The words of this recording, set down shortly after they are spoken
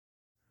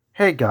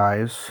Hey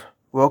guys,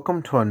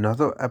 welcome to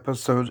another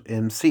episode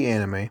MC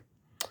Anime.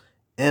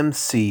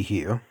 MC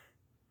here.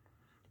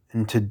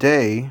 And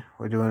today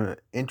we're doing an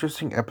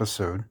interesting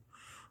episode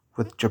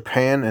with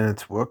Japan and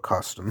its work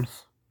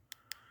customs.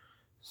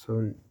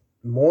 So,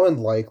 more than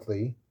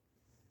likely,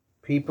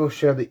 people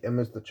share the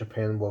image that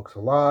Japan works a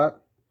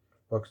lot,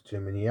 works too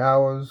many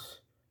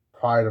hours,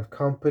 pride of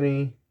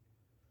company,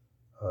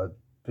 uh,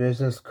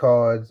 business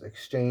cards,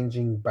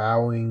 exchanging,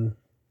 bowing,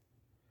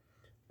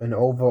 and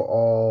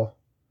overall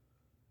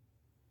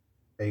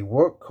a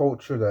work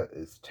culture that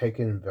is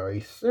taken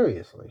very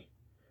seriously.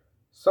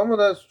 Some of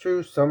that's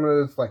true, some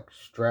of it's like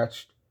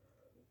stretched.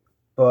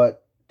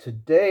 But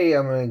today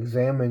I'm going to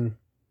examine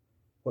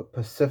what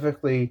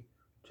specifically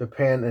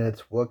Japan and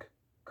its work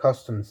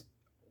customs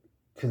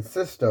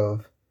consist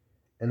of,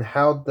 and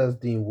how does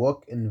the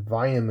work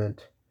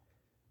environment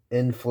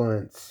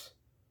influence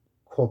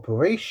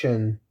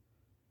corporation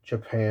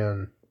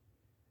Japan,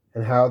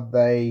 and how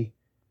they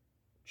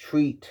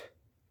treat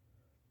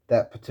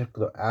that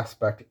particular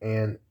aspect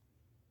and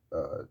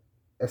uh,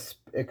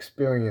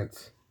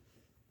 experience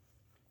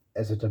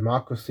as a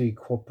democracy,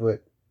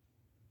 corporate,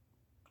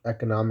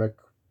 economic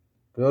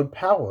world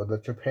power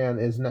that Japan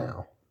is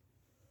now.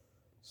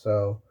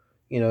 So,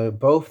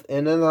 both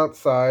in and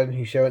outside,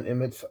 he showed an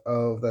image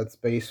of that's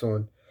based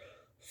on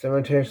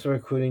simultaneously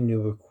recruiting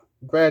new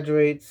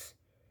graduates,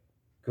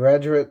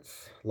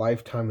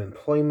 lifetime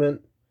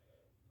employment.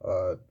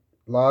 A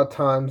lot of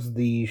times,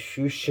 the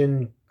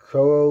Shushin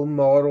Koro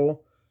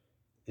model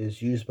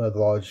is used by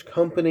large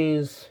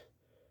companies.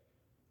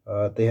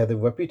 They have the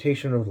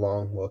reputation of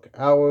long work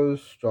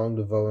hours, strong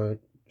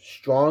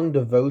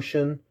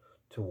devotion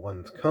to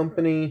one's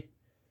company.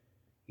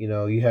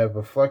 You have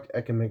reflect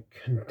economic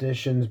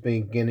conditions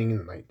beginning in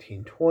the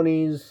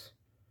 1920s.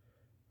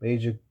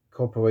 Major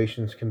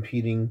corporations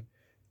competing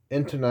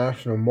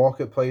international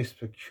marketplace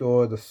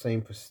procure the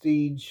same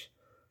prestige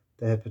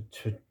that have been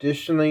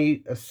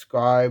traditionally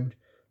ascribed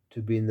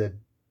to being the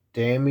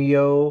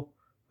daimyo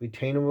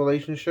retainer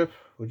relationship,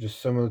 which is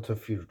similar to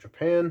feudal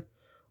Japan,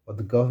 or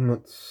the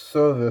government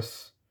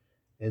service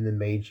in the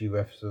Meiji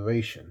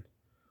Restoration.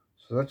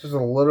 So that's just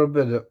a little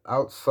bit of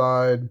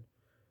outside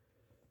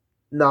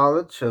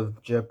knowledge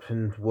of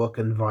Japan's work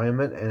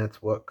environment and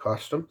its work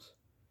customs.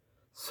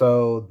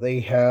 So they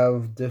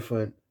have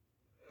different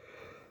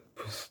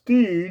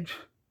prestige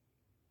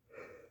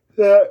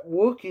that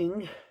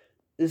working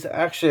is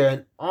actually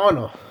an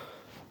honor.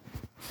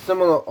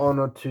 Similar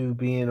honor to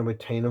being a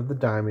retainer of the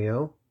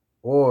daimyo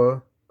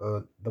or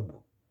the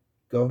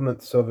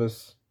government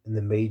service in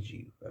the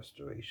Meiji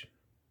Restoration.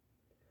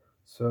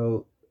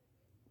 So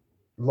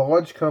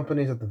large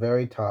companies at the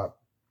very top,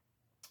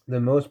 the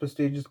most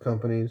prestigious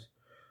companies,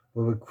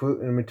 will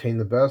recruit and retain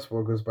the best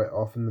workers by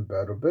offering the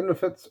better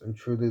benefits and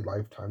truly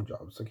lifetime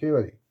job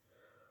security.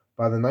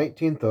 By the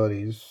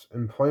 1930s,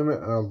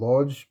 employment at a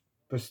large,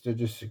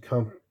 prestigious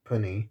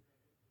company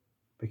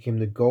became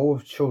the goal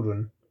of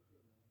children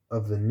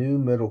of the new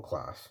middle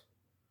class,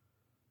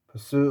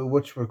 pursuit of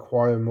which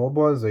required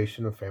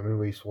mobilization of family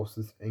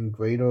resources and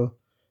greater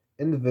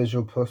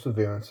individual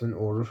perseverance in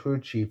order to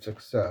achieve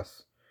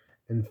success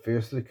in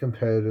fiercely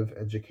competitive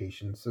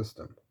education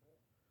system.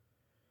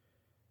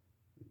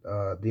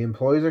 The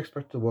employees are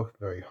expected to work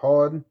very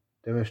hard,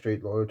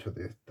 demonstrate loyalty to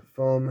the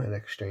firm in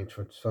exchange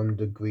for some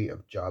degree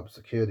of job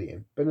security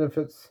and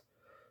benefits,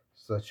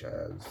 such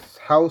as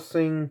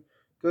housing,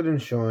 good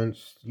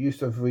insurance,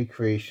 use of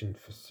recreation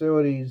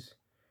facilities,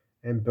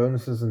 and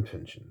bonuses and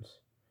pensions.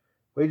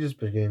 Wages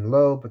begin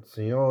low, but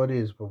seniority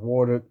is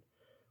rewarded,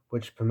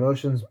 which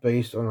promotions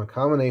based on a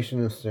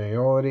combination of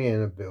seniority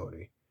and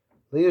ability.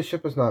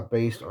 Leadership is not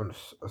based on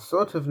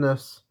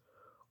assertiveness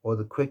or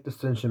the quick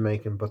decision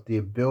making, but the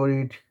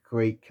ability to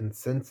create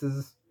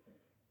consensus,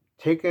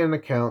 taking into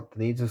account the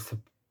needs of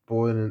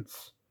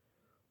subordinates.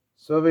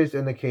 Surveys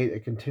indicate a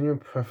continuing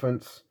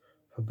preference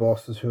for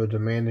bosses who are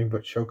demanding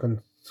but show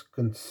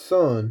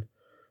concern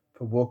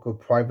for worker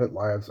private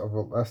lives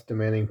over less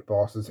demanding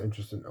bosses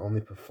interested in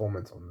only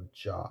performance on the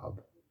job.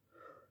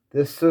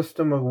 This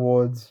system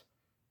rewards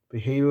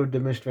behavior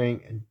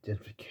demonstrating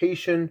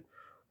identification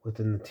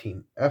within the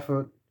team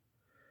effort,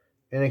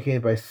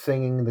 indicated by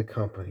singing the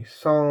company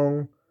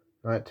song,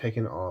 not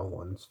taking on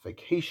one's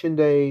vacation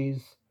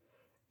days,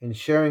 and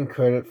sharing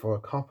credit for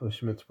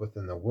accomplishments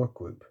within the work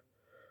group.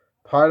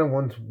 Pride in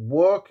one's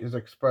work is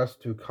expressed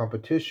through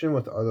competition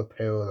with other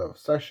parallel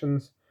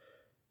sessions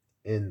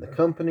in the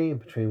company,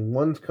 between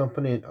one's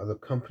company and other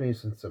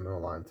companies in similar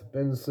lines of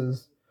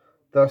businesses.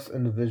 Thus,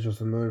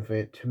 individuals are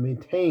motivated to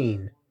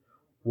maintain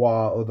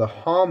or the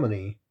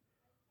harmony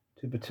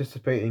to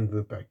participate in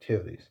group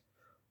activities.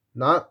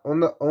 Not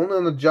only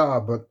on the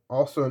job, but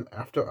also in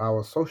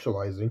after-hours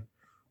socializing,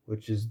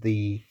 which is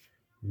the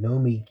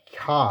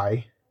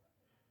nomikai.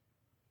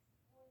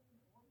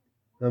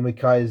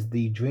 Nomikai is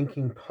the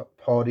drinking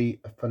party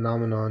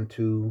phenomenon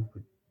to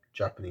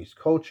Japanese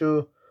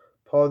culture,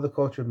 part of the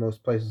culture of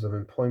most places of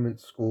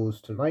employment,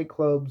 schools to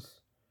nightclubs.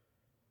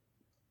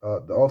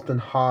 They're often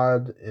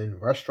had in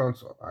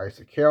restaurants or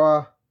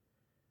izakaya.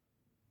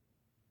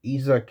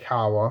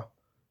 izakawa,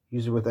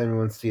 usually with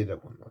everyone seated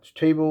at one large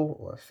table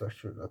or a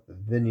section of the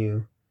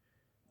venue.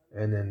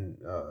 And then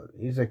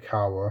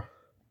izakawa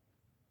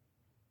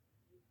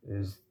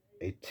is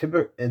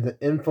in the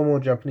informal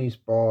Japanese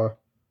bar,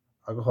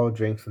 alcohol,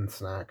 drinks, and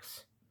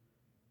snacks.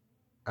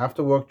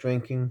 After work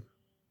drinking,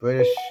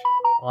 British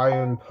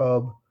iron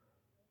pub,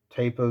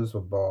 tapers,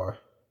 or bar.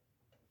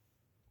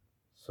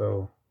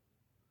 So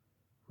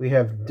we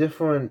have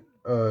different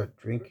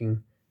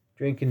drinking.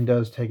 Drinking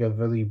does take a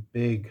really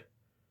big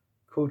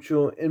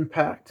cultural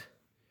impact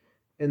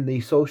in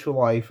the social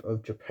life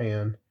of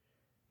Japan,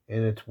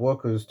 and its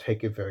workers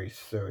take it very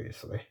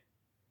seriously.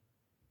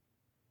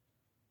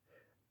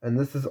 And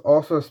this is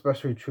also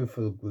especially true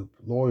for the group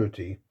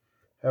loyalty.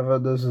 However,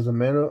 this is a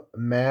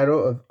matter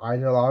of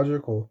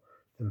ideological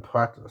than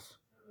practice,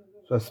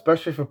 so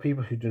especially for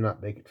people who do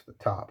not make it to the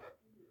top.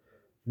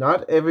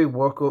 Not every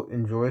worker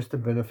enjoys the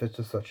benefits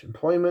of such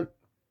employment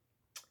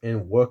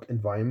in work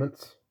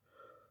environments.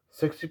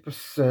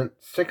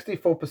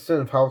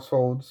 64% of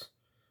households,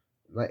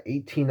 like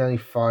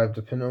 1895,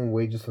 depend on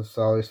wages and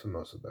salaries for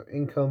most of their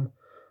income.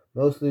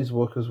 Most of these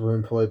workers were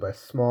employed by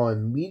small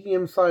and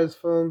medium-sized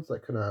firms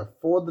that could not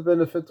afford the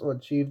benefits or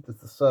achieve the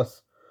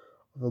success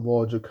of the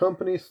larger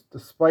companies,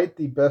 despite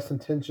the best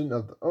intention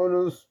of the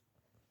owners.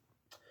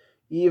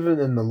 Even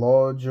in the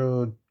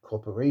larger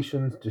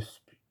corporations,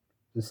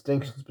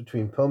 distinctions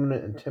between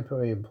permanent and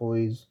temporary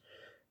employees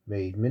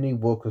made many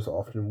workers,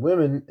 often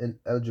women,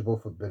 ineligible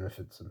for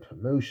benefits and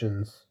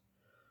promotions.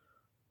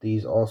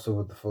 These also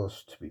were the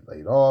first to be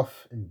laid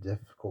off in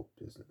difficult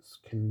business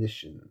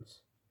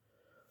conditions.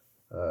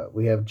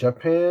 We have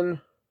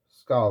Japan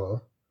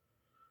scholar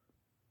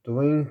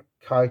Doin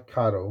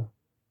Kato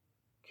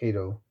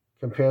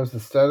compares the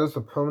status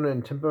of permanent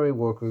and temporary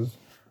workers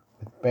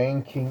with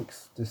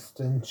Banking's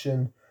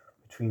distinction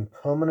between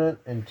permanent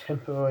and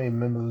temporary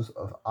members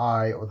of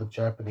or the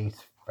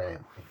Japanese family,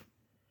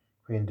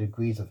 creating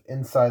degrees of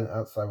inside and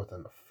outside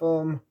within the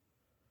firm.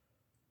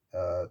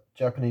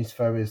 Japanese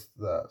family is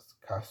the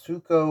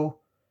kasuko,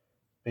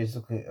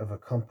 basically of a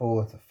couple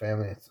with a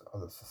family and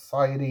other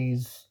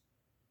societies.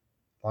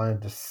 Line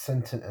of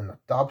descent and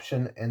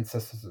adoption,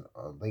 ancestors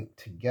are linked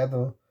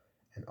together,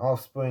 and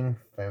offspring,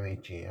 family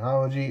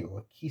genealogy,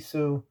 or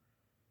kisu,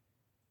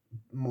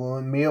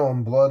 mere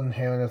on blood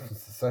inheritance and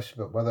succession,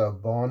 but whether a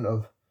bond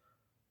of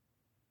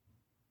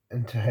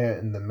inter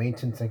in the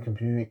maintenance and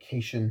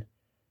communication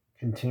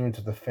continuing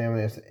to the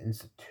family as an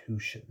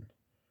institution.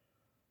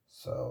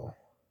 So,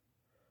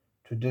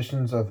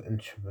 traditions of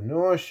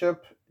entrepreneurship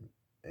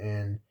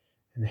and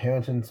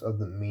inheritance of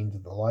the means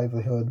of the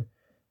livelihood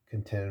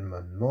contained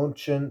among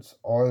merchants,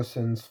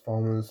 artisans,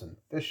 farmers, and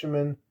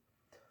fishermen.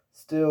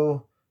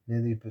 Still,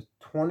 nearly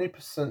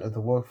 20% of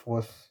the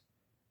workforce,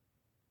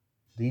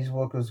 these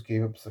workers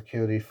gave up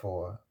security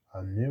for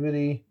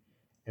annuity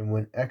and,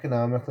 when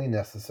economically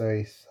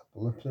necessary,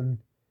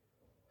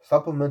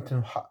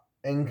 supplementing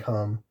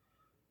income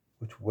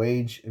with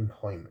wage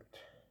employment.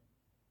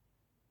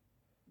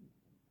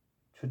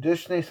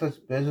 Traditionally,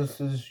 such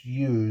businesses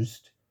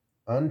used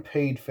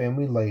unpaid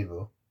family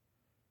labor,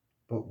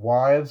 but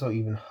wives or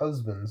even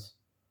husbands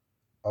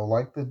are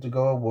likely to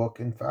go and work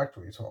in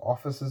factories or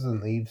offices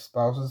and leave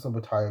spouses or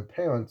retired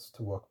parents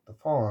to work the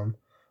farm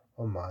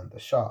or mind the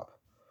shop.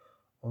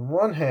 On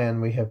one hand,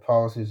 we have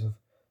policies of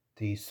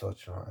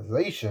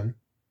desocialization,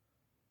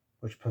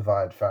 which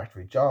provide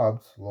factory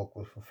jobs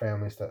locally for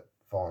families that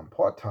fall on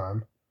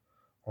part-time.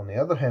 On the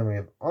other hand, we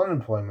have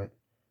unemployment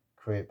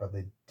created by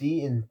the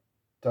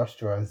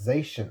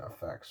deindustrialization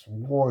effects,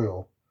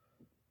 rural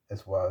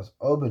as well as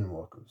urban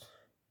workers.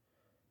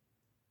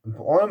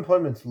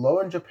 Unemployment is low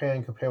in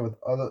Japan compared with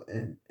other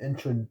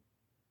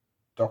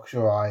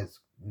industrialized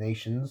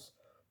nations,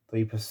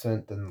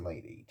 3% in the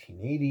late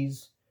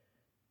 1880s.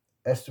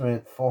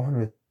 Estimated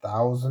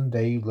 400,000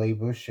 day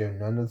laborers share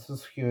none of the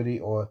security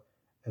or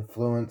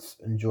influence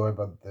enjoyed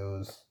by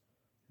those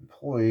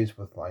employees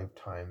with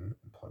lifetime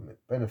employment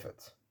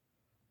benefits.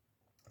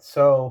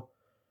 So,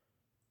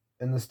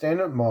 in the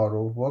standard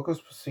model, workers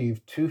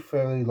receive two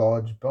fairly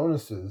large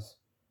bonuses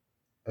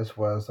as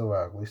well as a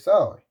hourly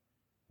salary,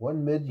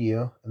 one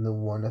mid-year and the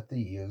one at the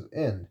year's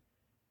end.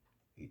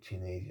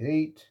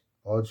 1888,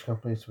 large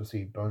companies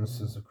receive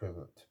bonuses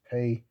equivalent to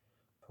pay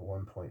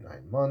for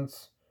 1.9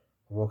 months.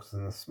 For workers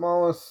in the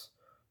smallest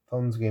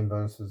firms gain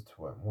bonuses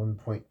to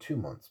 1.2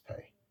 months'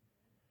 pay.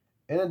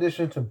 In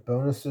addition to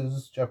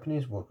bonuses,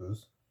 Japanese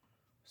workers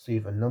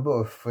receive a number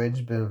of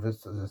fringe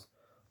benefits such as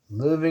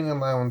living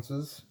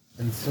allowances,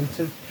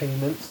 incentive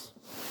payments,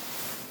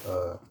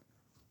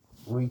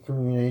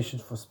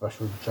 remunerations for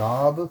special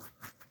job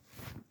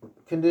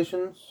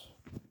conditions,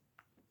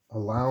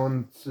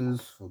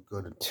 allowances for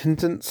good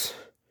attendance,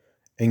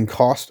 and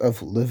cost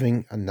of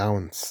living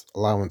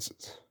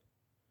allowances.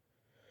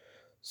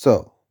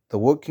 So, the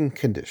working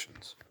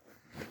conditions.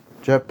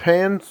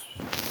 Japan's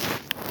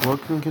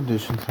working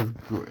conditions have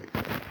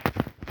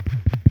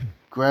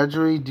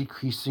gradually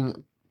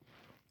decreasing.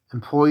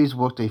 Employees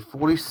worked a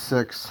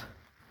 46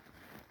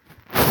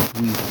 week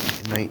in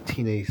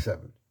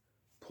 1987.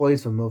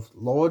 employees of most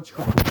large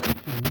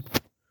corporations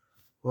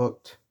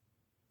worked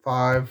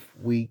 5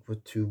 weeks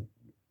with 2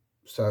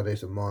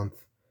 Saturdays a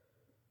month.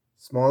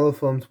 Smaller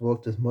firms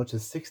worked as much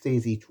as 6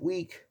 days each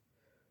week.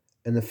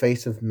 In the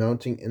face of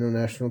mounting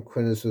international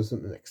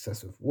criticism and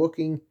excessive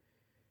working,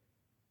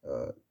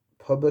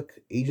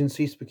 public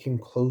agencies began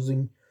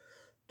closing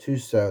 2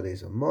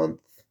 Saturdays a month.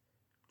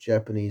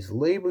 Japanese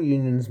labor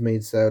unions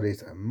made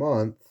Saturdays a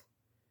month,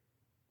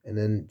 and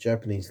then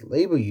Japanese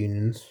labor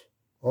unions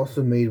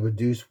also made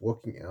reduced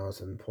working hours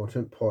an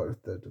important part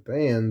of their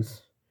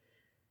demands,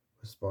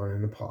 responding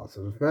in a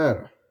positive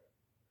manner.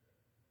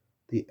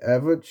 The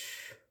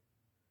average,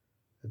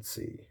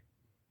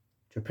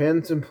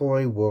 Japan's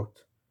employee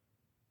worked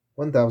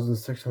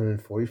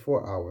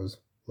 1,644 hours,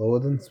 lower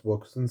than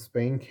workers in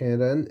Spain,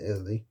 Canada, and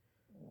Italy.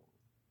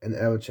 An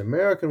average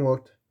American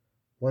worked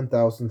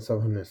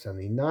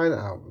 1,779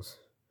 hours.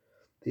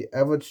 The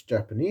average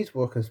Japanese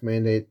worker is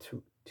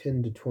mandated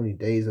 10 to 20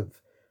 days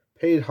of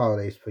paid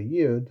holidays per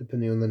year,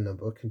 depending on the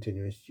number of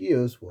continuous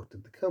years worked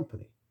at the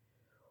company.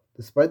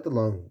 Despite the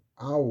long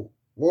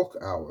work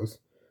hours,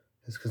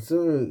 it is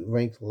consistently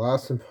ranked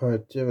last in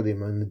productivity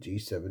among the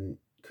G7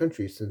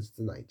 countries since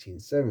the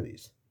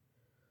 1970s.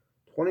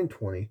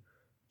 2020,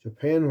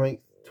 Japan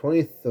ranked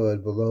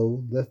 23rd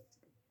below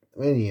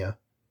Lithuania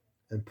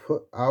and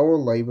put our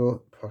labor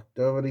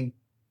productivity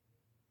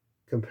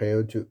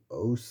compared to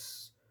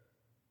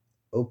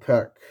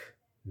OPEC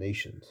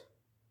nations.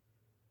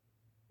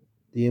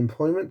 The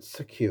employment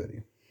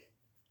security.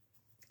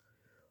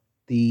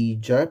 The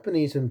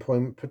Japanese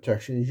employment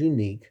protection is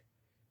unique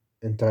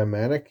and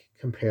dynamic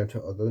compared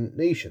to other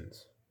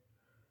nations.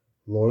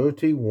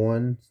 Loyalty to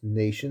one's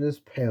nation is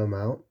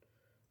paramount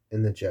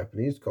in the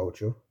Japanese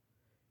culture.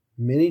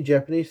 Many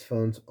Japanese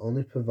firms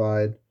only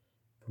provide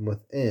from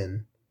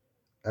within.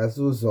 As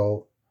a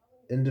result,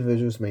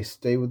 individuals may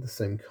stay with the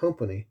same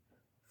company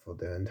for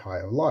their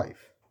entire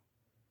life.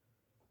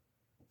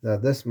 Now,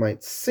 this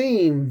might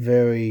seem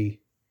very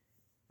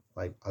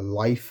like a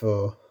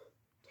lifer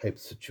type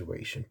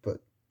situation,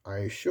 but I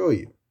assure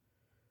you,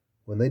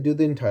 when they do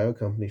the entire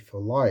company for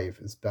life,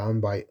 it's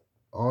bound by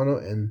honor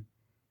and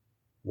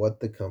what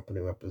the company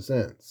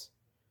represents.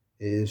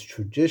 It is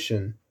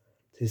tradition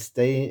to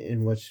stay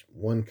in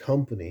one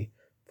company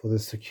for the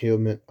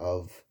securement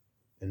of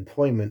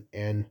employment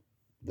and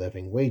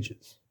living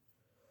wages.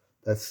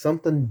 That's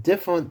something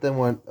different than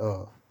what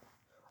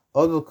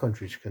other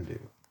countries can do.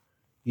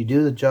 You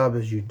do the job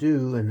as you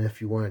do, and if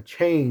you want to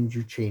change,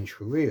 you change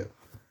career.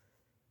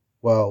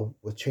 Well,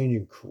 with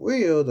changing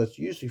career, that's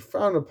usually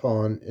frowned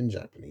upon in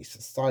Japanese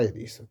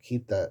society, so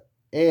keep that.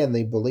 And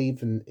they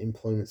believe in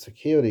employment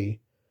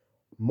security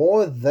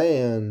more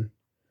than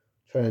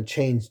trying to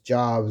change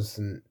jobs,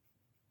 and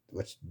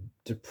which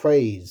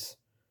betrays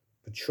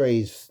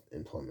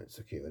employment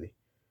security.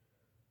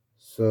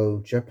 So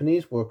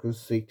Japanese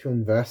workers seek to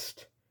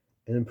invest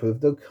and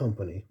improve their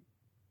company,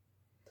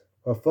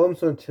 while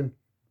firms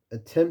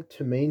attempt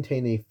to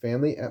maintain a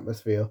family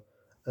atmosphere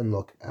and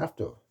look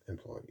after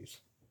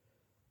employees.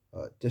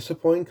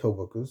 Disappointing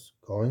coworkers,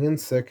 calling in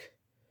sick,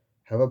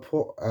 have a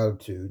poor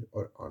attitude,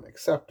 are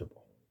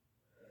unacceptable.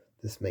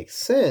 This makes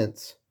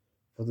sense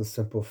for the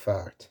simple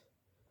fact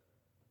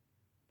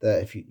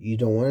that if you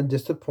don't want to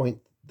disappoint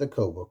the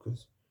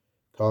coworkers,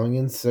 calling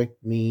in sick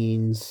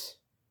means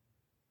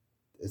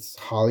it's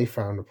highly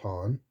frowned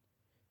upon,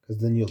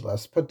 because then you're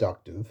less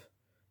productive.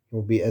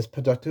 You'll be as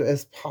productive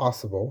as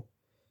possible.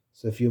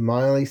 So if you're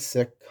mildly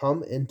sick,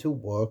 come into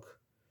work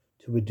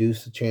to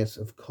reduce the chance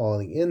of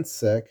calling in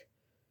sick.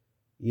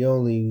 You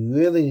only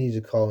really need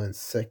to call in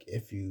sick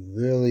if you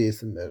really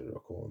is a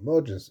medical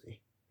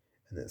emergency,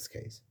 in this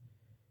case.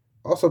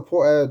 Also,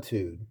 poor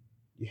attitude.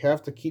 You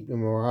have to keep your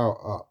morale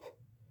up.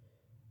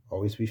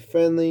 Always be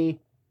friendly,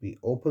 be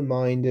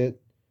open-minded,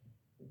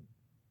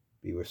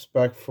 be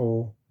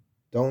respectful.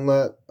 Don't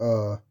let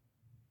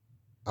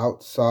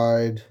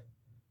outside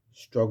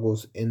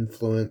struggles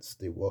influence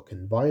the work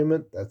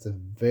environment. That's a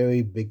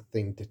very big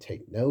thing to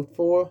take note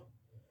for,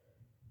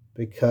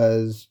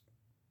 because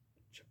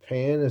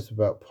Japan is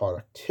about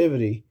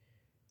productivity,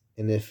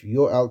 and if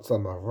your outside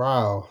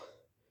morale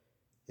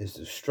is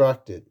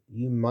distracted,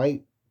 you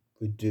might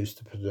reduce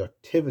the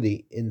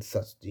productivity in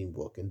such the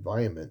work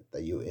environment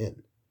that you're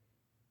in.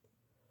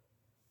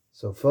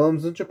 So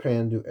firms in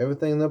Japan do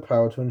everything in their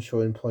power to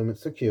ensure employment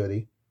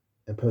security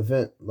and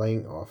prevent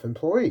laying off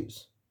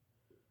employees.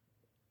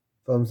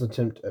 Firms'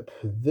 attempt at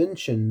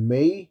prevention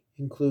may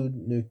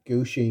include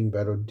negotiating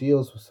better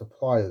deals with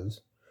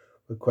suppliers,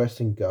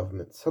 requesting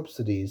government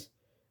subsidies,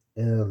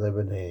 and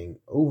eliminating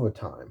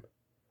overtime.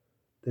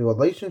 The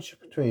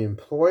relationship between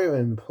employer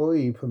and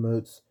employee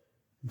promotes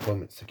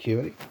employment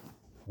security,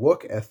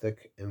 work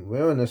ethic, and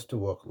willingness to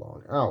work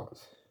long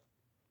hours.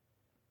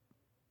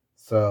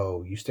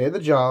 So you stay at the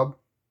job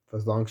for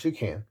as long as you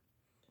can.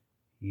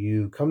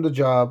 You come to the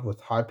job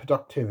with high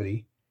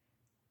productivity,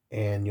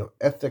 and your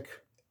ethic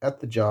at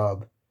the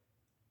job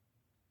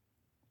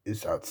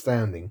is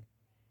outstanding.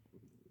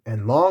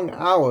 And long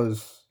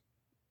hours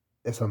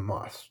is a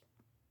must.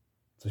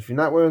 So if you're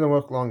not willing to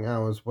work long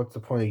hours, what's the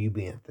point of you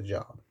being at the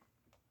job?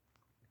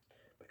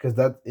 Because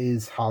that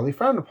is highly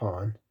frowned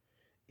upon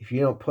if you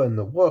don't put in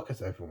the work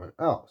as everyone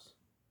else.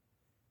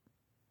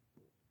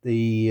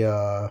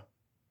 The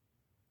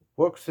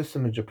work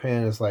system in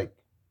Japan is like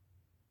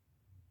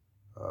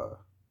uh,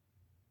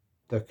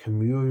 the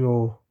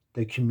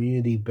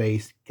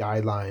community-based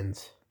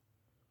guidelines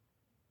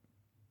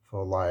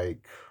for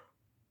like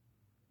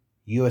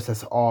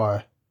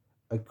USSR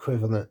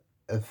equivalent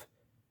of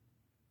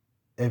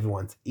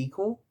everyone's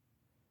equal,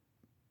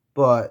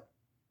 but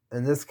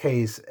in this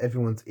case,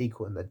 everyone's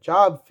equal in the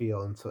job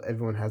field, and so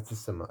everyone has the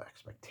similar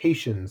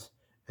expectations,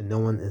 and no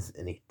one is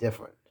any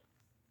different.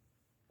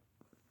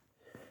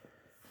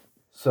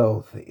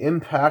 So, the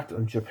impact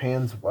on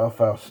Japan's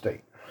welfare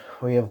state.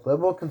 We have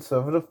liberal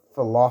conservative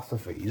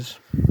philosophies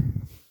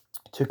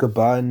to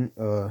combine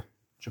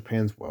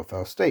Japan's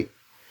welfare state.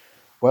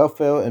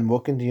 Welfare and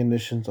working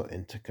conditions are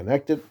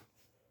interconnected.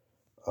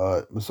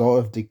 Result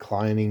of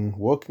declining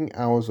working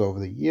hours over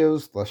the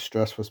years, less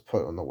stress was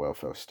put on the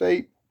welfare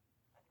state.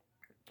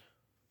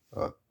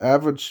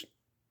 Average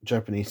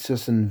Japanese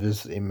citizen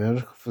visits a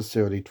medical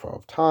facility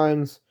 12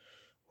 times,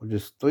 which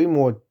is 3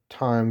 more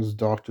times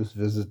doctors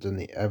visit than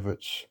the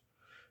average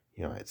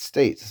United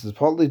States. This is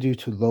partly due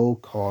to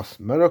low-cost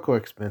medical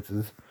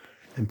expenses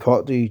and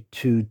partly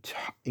to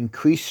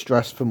increased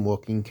stress from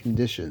working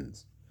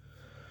conditions.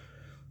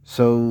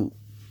 So,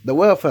 the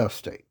welfare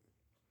state.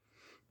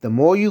 The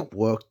more you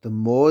work, the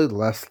more or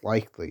less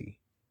likely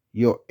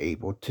you're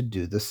able to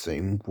do the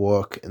same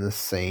work in the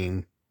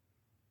same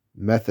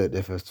method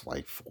if it's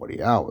like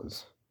 40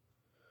 hours.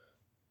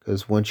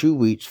 Because once you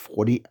reach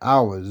 40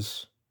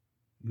 hours,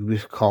 you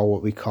call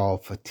what we call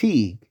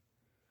fatigue,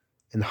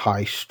 and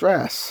high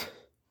stress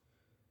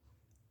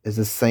is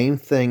the same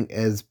thing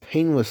as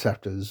pain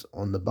receptors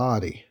on the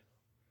body.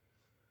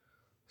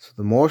 So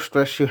the more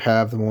stress you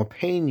have, the more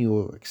pain you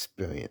will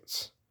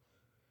experience.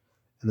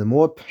 And the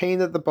more pain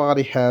that the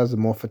body has, the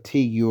more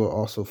fatigue you will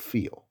also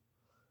feel.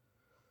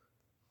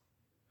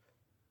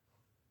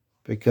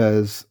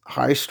 Because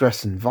high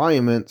stress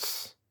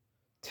environments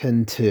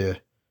tend to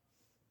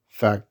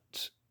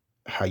affect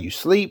how you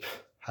sleep,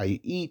 how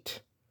you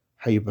eat,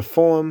 how you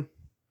perform,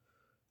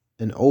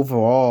 and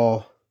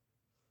overall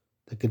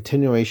the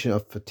continuation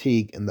of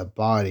fatigue in the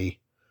body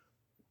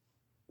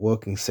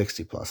working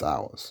 60 plus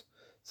hours.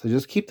 So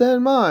just keep that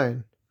in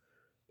mind,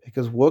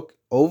 because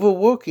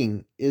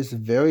overworking is a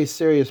very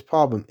serious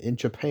problem in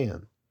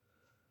Japan,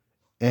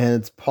 and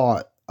it's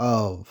part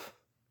of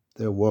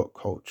their work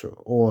culture,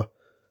 or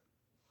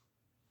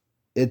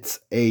it's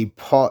a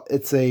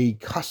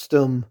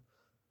custom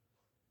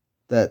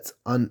that's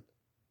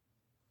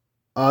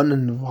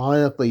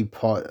unironically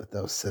part of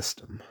their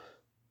system.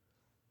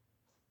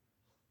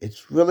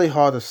 It's really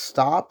hard to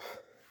stop,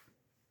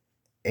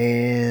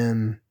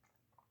 and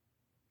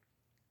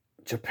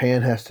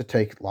Japan has to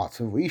take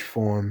lots of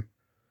reform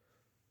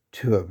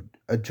to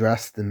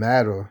address the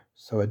matter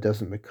so it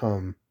doesn't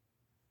become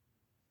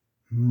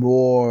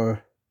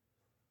more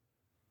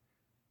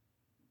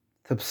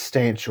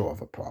substantial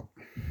of a problem.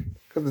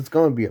 Because it's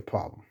going to be a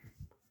problem.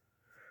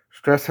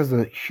 Stress has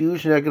a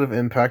huge negative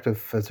impact of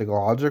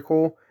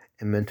physiological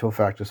and mental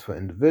factors for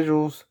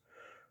individuals.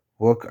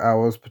 Work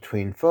hours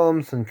between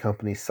firms and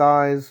company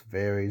size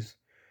varies.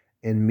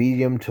 In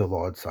medium to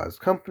large sized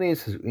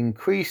companies has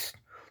increased.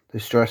 The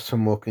stress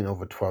from working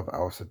over 12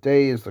 hours a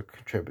day is a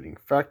contributing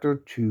factor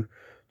to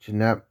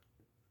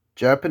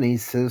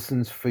Japanese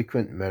citizens'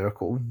 frequent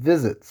medical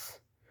visits.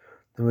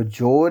 The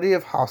majority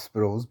of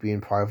hospitals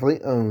being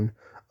privately owned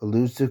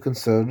alludes to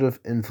conservative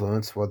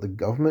influence, while the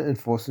government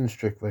enforcing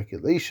strict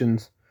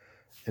regulations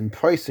and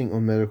pricing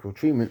on medical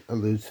treatment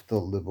alludes to the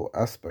liberal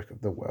aspect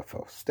of the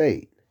welfare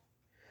state.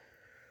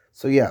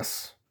 So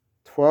yes,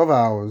 12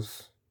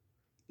 hours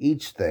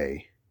each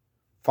day,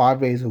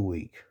 5 days a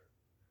week,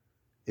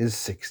 is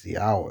 60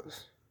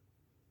 hours.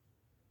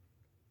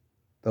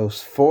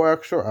 Those 4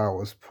 extra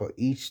hours per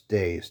each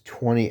day is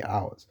 20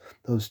 hours.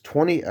 Those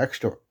 20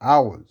 extra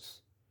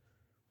hours,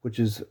 which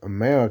is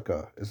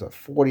America, is a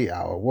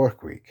 40-hour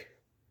work week.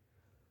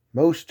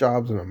 Most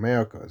jobs in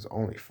America is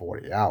only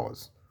 40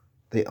 hours.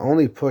 They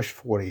only push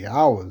 40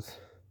 hours.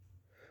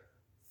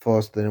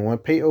 First, they don't want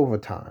to pay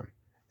overtime.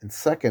 And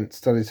second,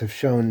 studies have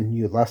shown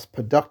you're less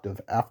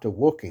productive after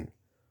working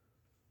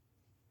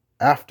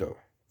after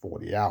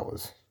 40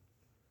 hours,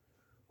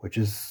 which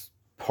is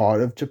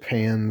part of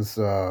Japan's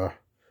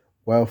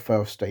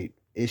welfare state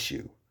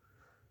issue,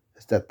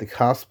 is that the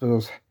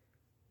hospitals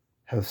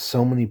have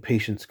so many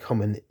patients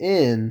coming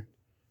in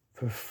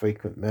for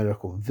frequent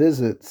medical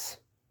visits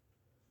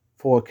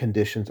for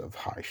conditions of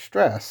high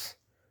stress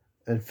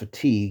and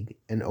fatigue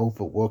and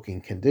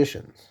overworking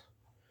conditions.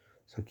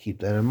 So keep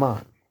that in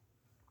mind.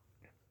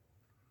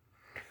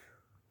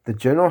 The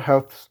General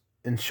Health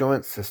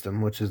Insurance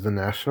System, which is the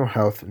national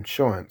health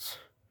insurance,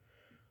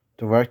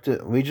 directed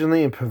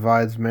regionally and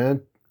provides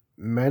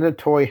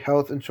mandatory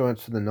health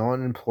insurance to the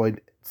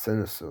non-employed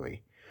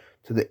citizenry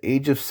to the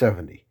age of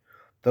 70.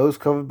 Those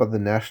covered by the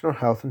national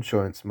health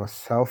insurance must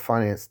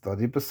self-finance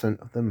 30%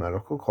 of their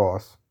medical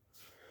costs.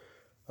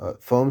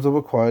 Firms are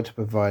required to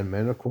provide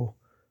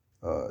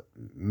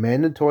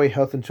mandatory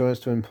health insurance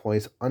to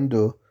employees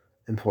under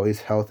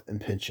employees' health and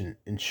pension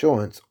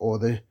insurance, or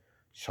the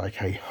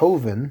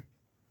Scheikhoven,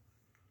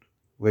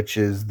 which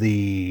is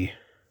the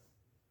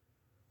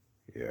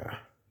yeah,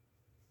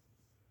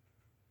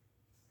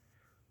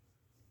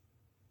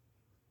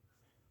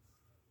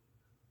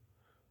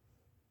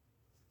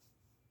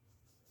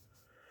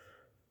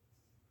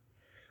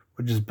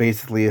 which is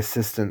basically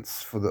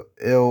assistance for the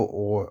ill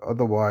or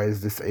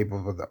otherwise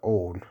disabled or the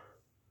old.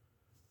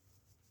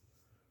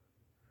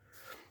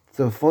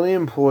 So, fully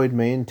employed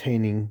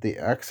maintaining the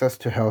access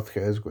to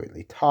healthcare is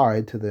greatly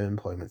tied to their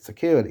employment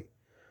security.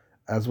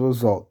 As a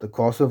result, the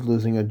cost of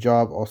losing a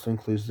job also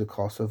includes the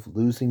cost of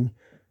losing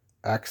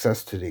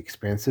access to the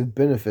expansive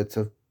benefits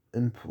of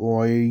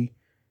employer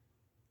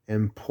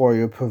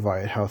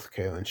provided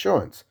healthcare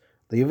insurance.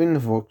 Leaving the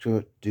work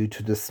due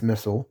to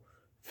dismissal,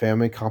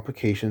 family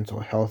complications,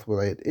 or health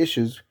related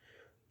issues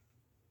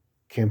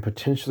can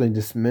potentially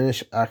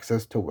diminish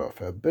access to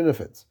welfare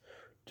benefits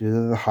due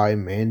to the high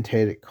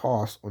mandated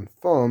costs on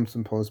firms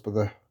imposed by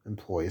the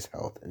employee's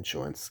health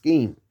insurance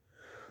scheme.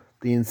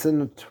 The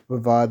incentive to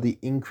provide the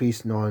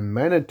increased non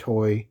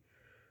mandatory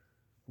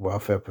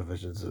welfare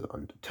provisions is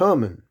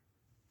undetermined.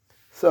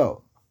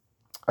 So,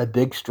 a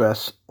big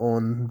stress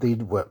on the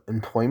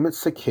employment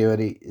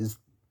security is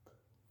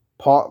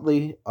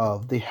partly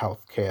of the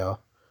healthcare,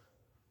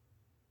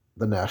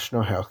 the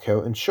national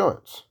healthcare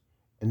insurance,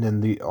 and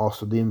then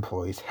also the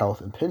employee's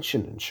health and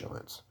pension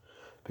insurance,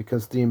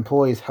 because the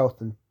employee's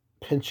health and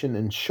pension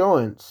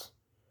insurance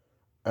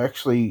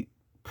actually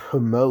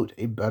promote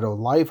a better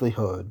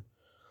livelihood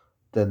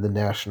than the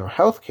national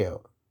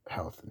healthcare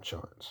health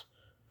insurance.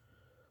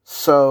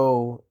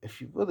 So if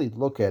you really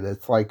look at it,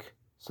 it's like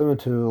similar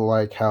to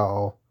like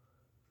how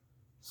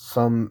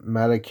some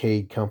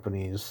Medicaid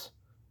companies,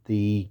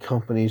 the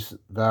company's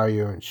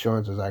value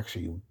insurance is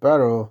actually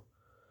better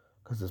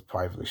because it's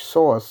privately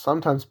sourced.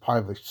 Sometimes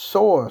privately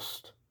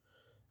sourced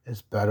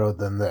is better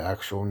than the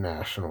actual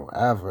national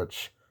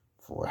average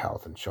for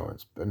health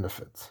insurance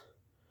benefits.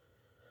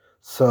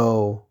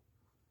 So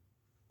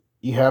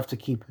you have to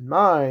keep in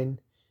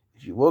mind,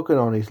 if you're working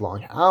on these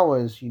long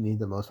hours, you need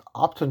the most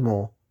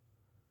optimal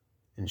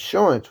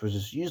insurance, which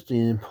is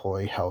usually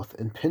employee health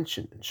and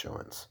pension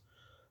insurance,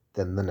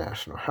 than the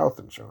national health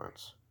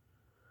insurance.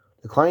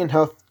 Declining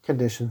health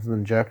conditions in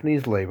the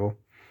Japanese labor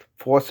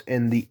force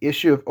and the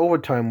issue of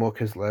overtime work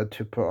has led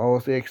to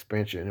policy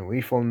expansion and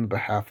reform on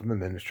behalf of the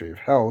Ministry of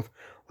Health,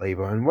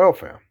 Labor, and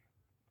Welfare.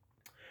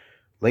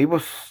 Labor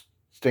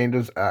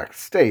Standards Act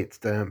states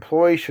that an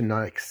employee should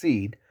not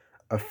exceed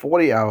a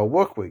 40-hour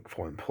work week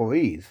for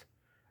employees.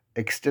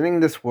 Extending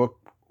this work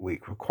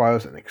week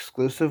requires an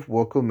exclusive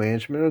worker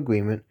management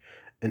agreement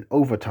and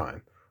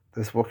overtime.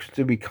 This work is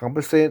to be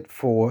compensated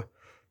for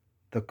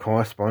the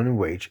corresponding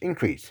wage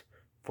increase.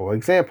 For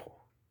example,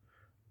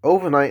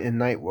 overnight and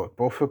night work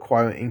both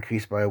require an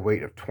increase by a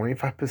rate of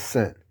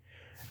 25%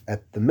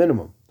 at the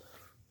minimum.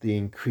 The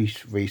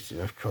increased rate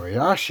of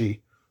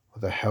koyashi,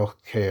 or the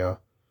healthcare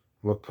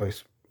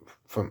workplace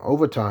from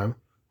overtime,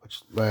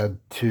 which led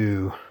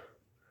to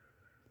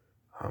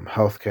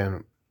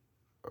healthcare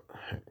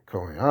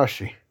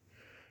koyashi,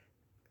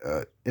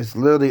 is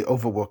literally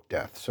overworked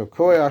death. So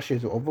koyashi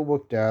is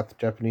overworked death,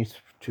 Japanese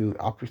to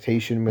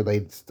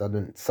occupation-related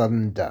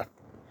sudden death.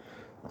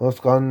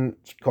 Most common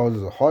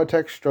causes of heart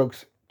attack,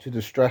 strokes, to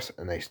the stress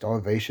and a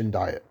starvation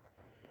diet.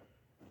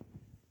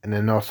 And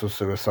then also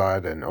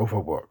suicide and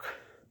overwork.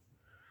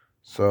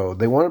 So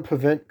they want to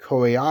prevent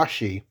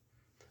koyashi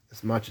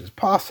as much as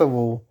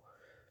possible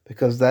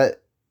because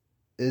that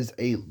is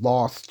a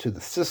loss to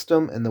the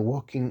system and the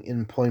working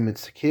employment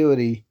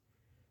security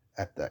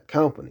at that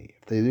company.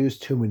 If they lose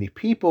too many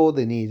people,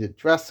 they need to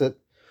address it.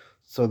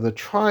 So they're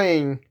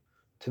trying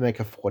to make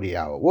a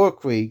 40-hour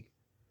work week.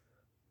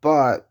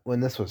 But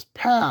when this was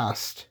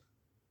passed,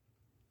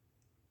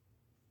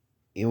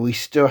 we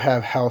still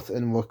have health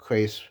and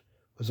workplace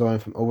resulting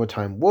from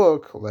overtime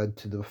work led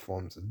to the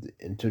reforms of the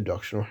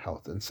introduction of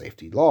health and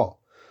safety law.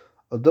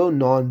 Although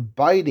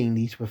non-binding,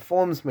 these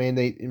reforms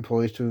mandate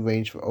employers to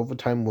arrange for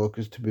overtime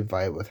workers to be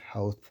provided with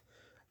health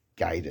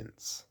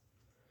guidance.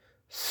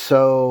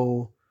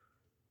 So,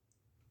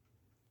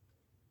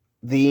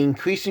 the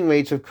increasing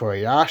rates of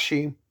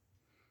koyashi,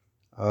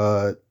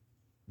 the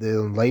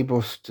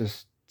Labor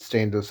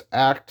Standards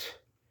Act,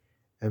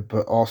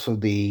 but also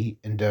the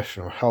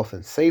Industrial Health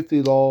and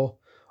Safety Law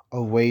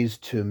are ways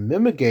to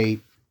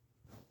mitigate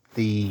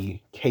the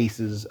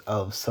cases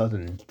of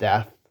sudden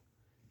death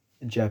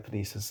in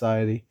Japanese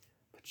society.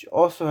 But you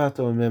also have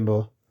to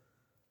remember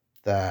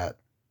that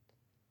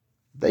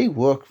they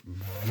work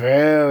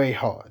very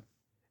hard.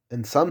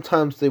 And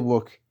sometimes they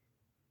work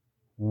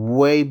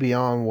way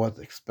beyond what's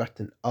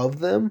expected of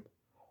them,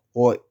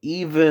 or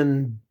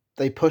even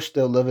they push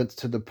their limits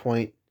to the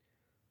point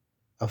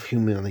of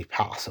humanly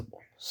possible.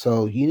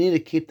 So you need to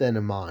keep that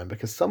in mind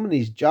because some of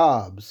these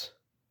jobs,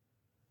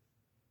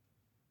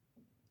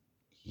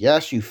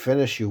 yes, you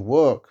finish your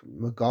work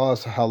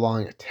regardless of how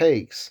long it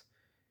takes.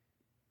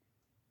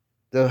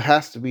 there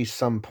has to be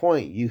some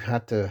point you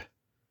have to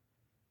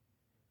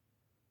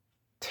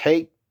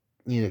take,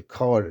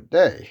 call it a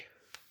day.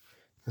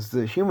 Because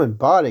the human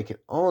body can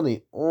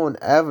only, on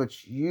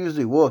average,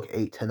 usually work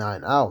 8 to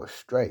 9 hours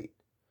straight.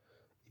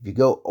 If you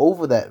go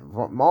over that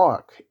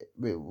mark, it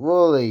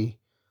really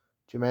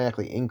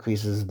dramatically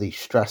increases the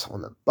stress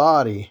on the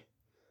body,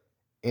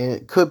 and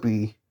it could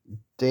be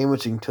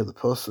damaging to the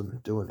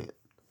person doing it.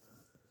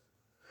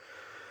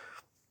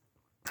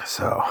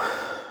 So,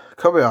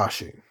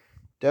 Kobayashi,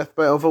 death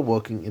by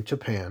overworking in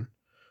Japan.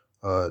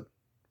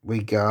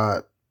 We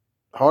got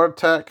heart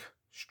attack,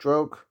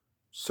 stroke,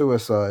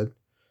 suicide,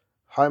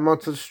 high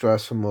amounts of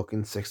stress from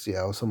working 60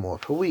 hours or more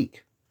per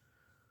week.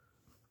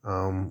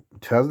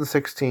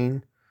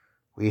 2016,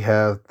 we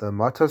have the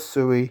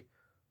Matsuri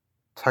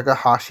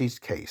Takahashi's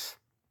case.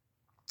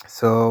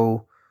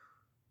 So,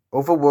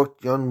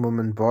 overworked young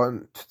woman brought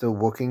into the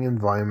working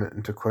environment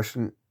into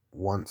question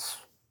once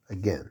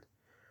again.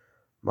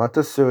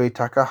 Matsuri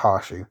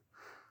Takahashi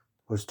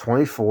was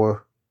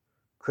 24,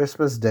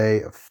 Christmas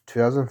Day of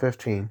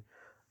 2015.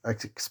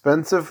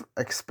 Excessive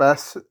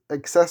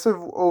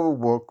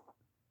overwork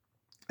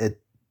at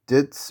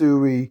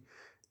Ditsuri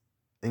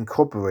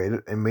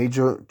Incorporated, a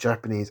major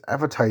Japanese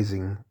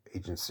advertising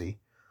agency,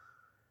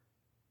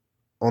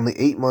 only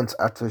 8 months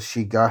after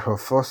she got her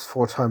first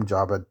full-time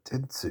job at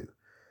Dentsu.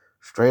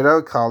 Straight out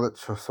of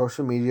college, her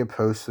social media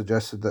posts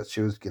suggested that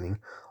she was getting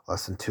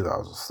less than 2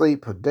 hours of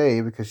sleep per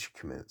day because she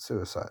committed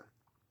suicide.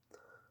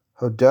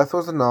 Her death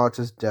was acknowledged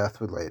as death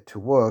related to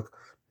work,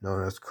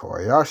 known as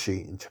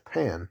Kobayashi in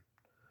Japan.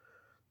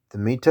 The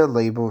Mita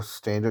Label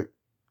Standard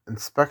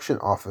Inspection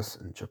Office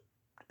in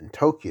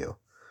Tokyo.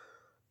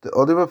 The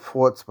early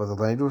reports by the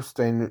Label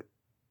Standard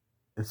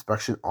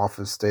Inspection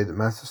Office stated that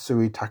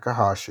Matsuri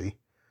Takahashi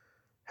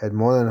had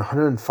more than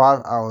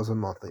 105 hours of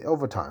monthly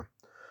overtime.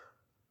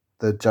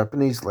 The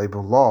Japanese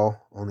labor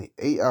law, only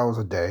 8 hours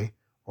a day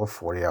or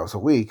 40 hours a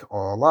week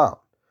are allowed.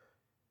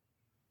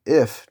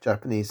 If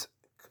Japanese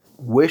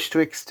wish to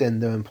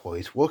extend their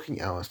employees'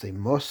 working hours, they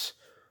must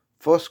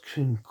first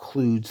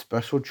conclude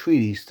special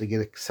treaties to get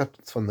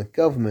acceptance from the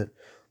government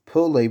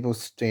per Labor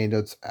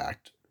Standards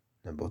Act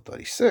No.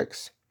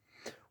 36.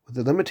 With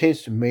the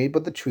limitations made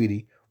by the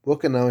treaty,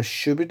 working hours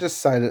should be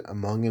decided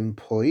among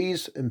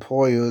employees,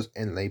 employers,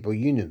 and labor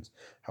unions.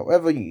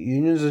 However,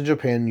 unions in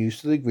Japan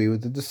usually agree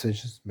with the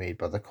decisions made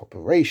by the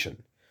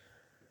corporation.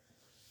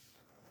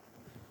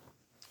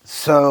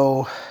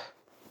 So,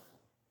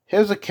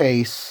 here's a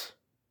case.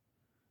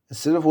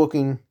 Instead of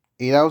working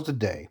 8 hours a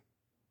day,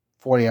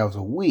 40 hours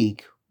a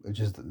week, which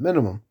is the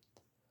minimum,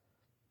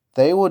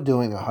 they were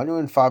doing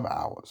 105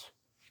 hours.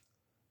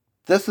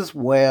 This is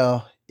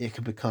where it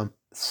can become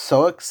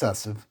so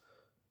excessive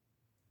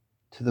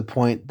to the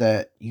point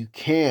that you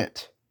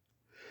can't.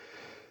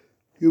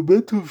 Your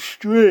mental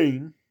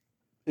strain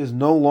is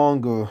no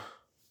longer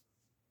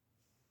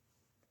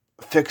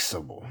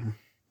fixable.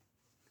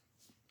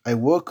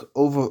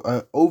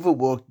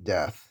 Overworked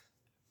death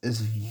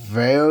is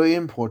very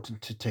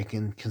important to take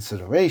in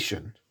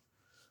consideration.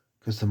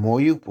 Because the more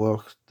you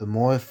work, the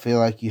more you feel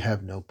like you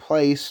have no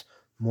place,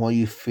 the more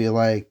you feel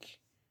like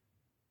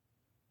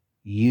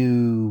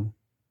you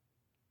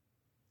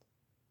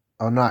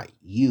are not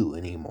you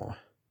anymore.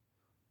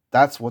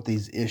 That's what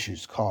these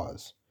issues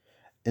cause.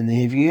 And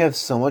if you have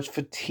so much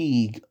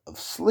fatigue of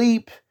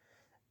sleep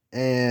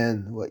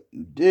and what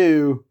you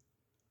do,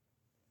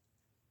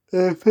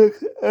 it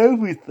affects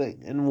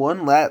everything. And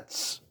one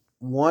lacks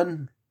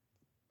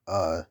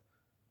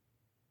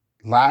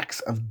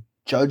of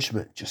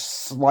judgment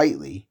just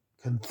slightly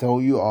can throw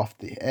you off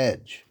the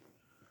edge.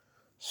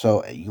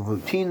 So your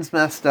routine's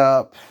messed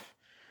up.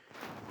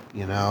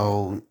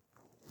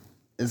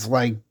 It's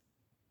like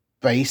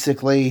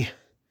basically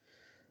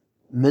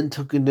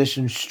mental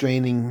conditions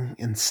straining,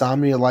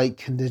 insomnia-like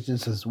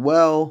conditions as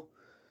well.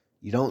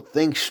 You don't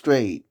think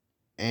straight,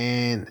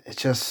 and it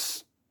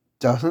just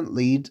doesn't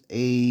lead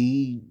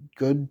a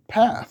good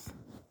path.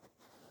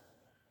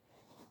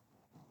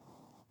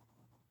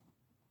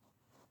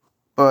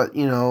 But,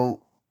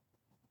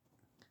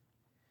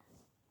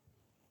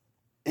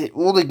 it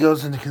really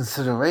goes into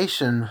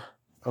consideration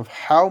of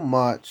how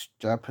much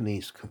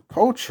Japanese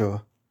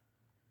culture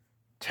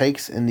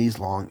takes in these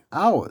long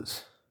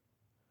hours.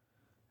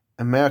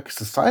 American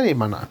society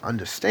might not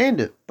understand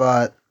it,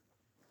 but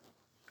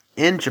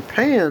in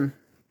Japan,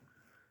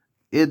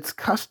 it's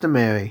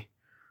customary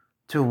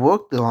to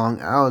work the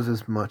long hours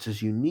as much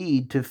as you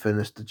need to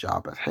finish the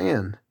job at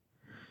hand.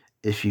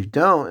 If you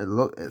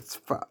don't, it's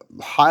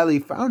highly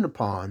frowned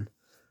upon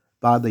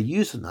by the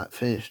user not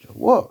finished their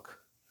work.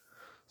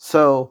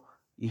 So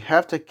you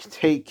have to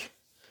take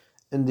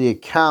in the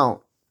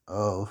account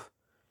of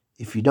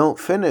if you don't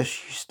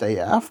finish, you stay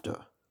after.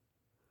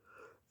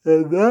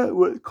 And that's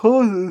what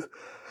causes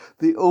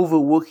the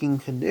overworking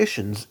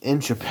conditions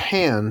in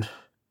Japan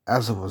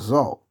as a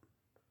result.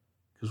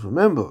 Because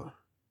remember,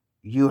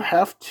 you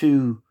have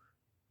to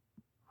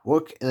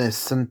work in a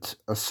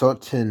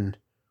certain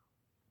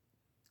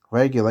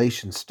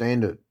regulation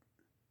standard,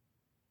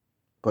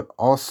 but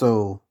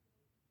also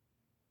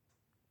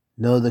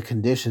know the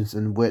conditions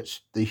in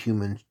which the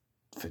human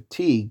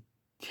fatigue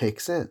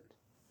kicks in.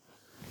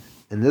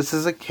 And this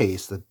is a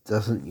case that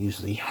doesn't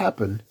usually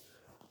happen,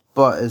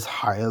 but is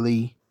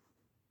highly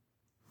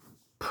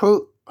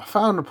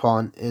frowned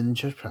upon in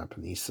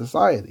Japanese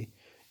society.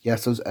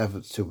 Yes, there's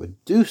efforts to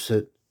reduce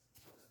it,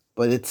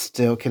 but it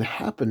still can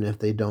happen if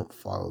they don't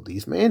follow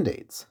these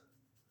mandates.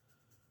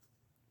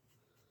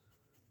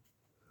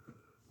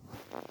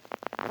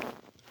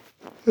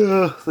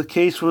 The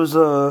case was,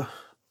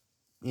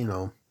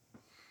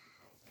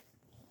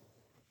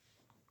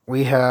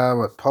 we have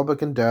a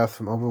public and death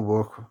from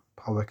overwork,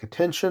 public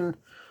attention,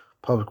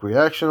 public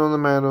reaction on the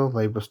matter,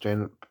 labor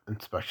standard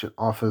inspection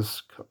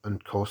office,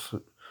 and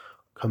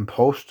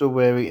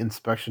compulsory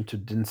inspection to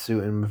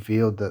Dentsu, and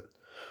revealed that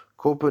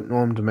corporate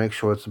norm to make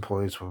sure its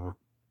employees were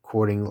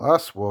recording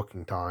less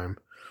working time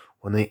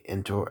when they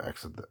enter or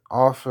exit the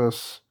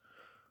office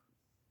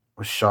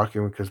was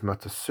shocking because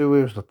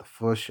Matsui was not the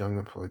first young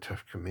employee to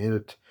have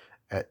committed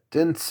at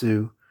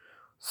Dentsu.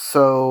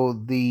 So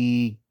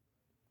the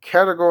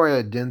category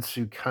at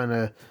Dentsu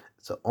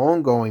it's an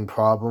ongoing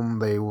problem.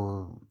 They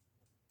were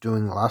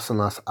doing less and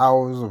less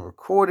hours of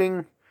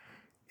recording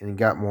and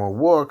got more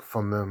work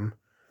from them,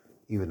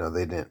 even though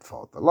they didn't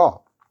follow the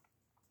law.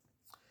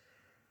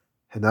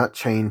 Had not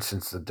changed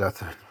since the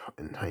death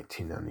in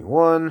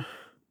 1991.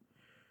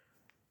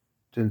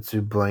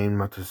 Dentsu blamed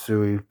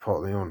Matsui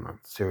partly on a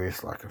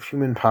serious lack of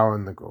human power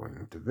in the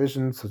growing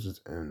divisions, such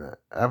as internet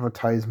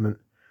advertisement.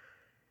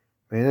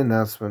 Made an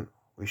announcement,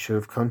 we should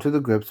have come to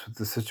the grips with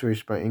the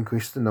situation by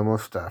increasing the number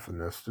of staff in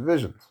those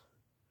divisions.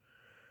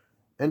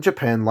 In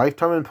Japan,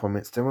 lifetime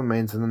employment still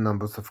remains in the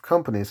numbers of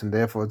companies, and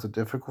therefore it's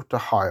difficult to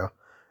hire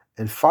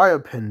and fire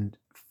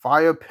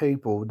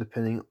people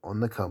depending on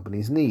the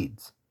company's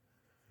needs.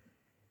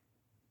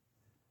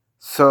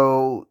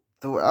 So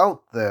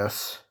throughout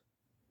this,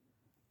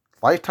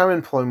 lifetime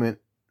employment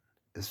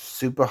is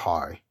super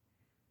high.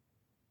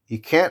 You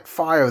can't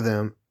fire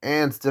them,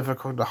 and it's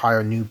difficult to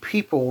hire new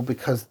people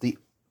because the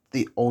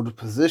older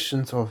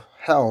positions are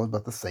held by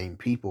the same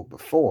people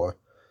before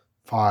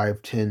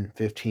 5, 10,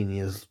 15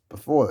 years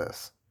before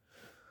this.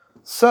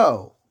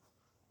 So,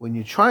 when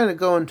you're trying to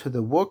go into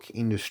the work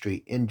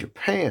industry in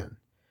Japan,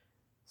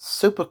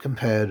 super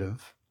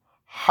competitive,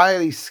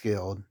 highly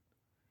skilled,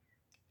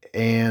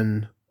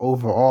 and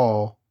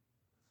overall,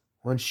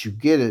 once you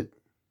get it,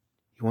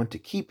 you want to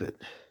keep it.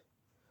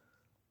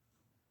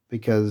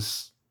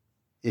 Because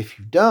if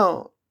you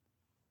don't,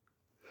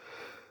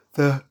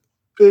 the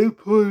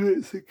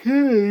employment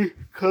security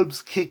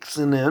kicks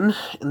in, and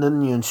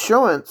then your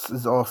insurance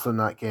is also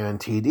not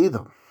guaranteed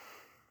either.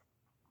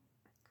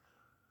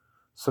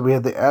 So we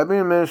have the Abe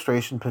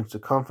administration pitched a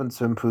conference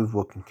to improve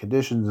working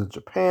conditions in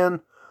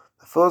Japan.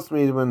 The first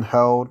meeting was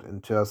held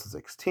in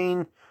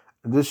 2016.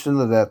 In addition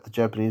to that, the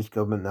Japanese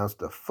government announced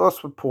the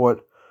first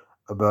report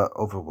about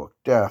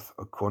overworked death,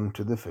 according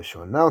to the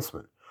official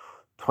announcement.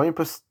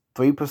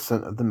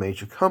 23% of the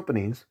major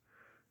companies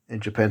in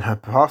Japan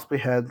have possibly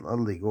had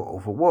illegal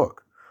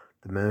overwork.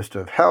 The Minister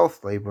of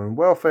Health, Labor and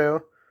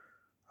Welfare,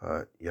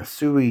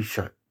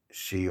 Yasui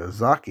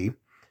Shiozaki,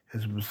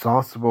 is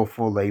responsible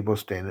for Labor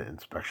Standard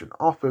Inspection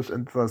Office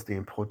and thus the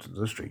importance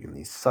of striking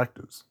these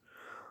sectors.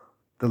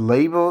 The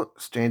Labor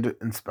Standard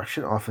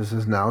Inspection Office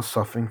is now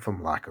suffering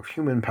from lack of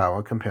human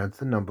power compared to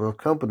the number of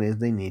companies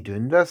they need to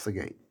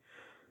investigate.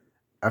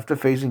 After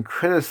facing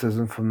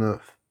criticism from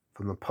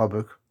the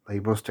public,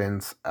 Labor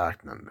Standards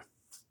Act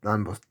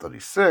number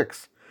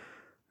 36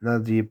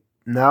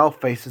 now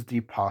faces the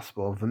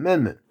possible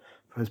amendment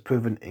for its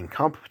proven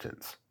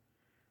incompetence.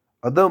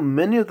 Although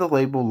many of the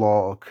labor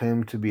law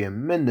claim to be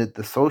amended,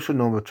 the social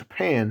norm of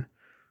Japan,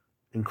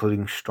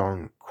 including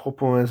strong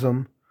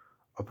corporatism,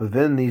 are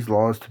preventing these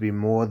laws to be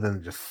more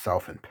than just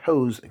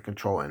self-imposed and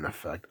control and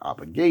effect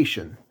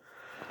obligation.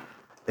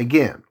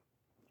 Again,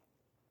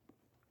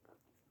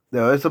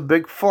 there is a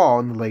big flaw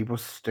in the Labor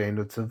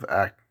Standards of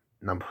Act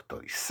number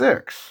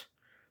 36,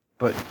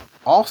 but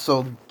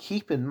also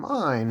keep in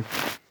mind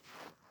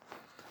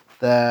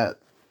that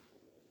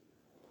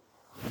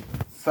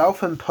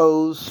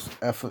self-imposed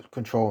effort,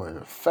 control, and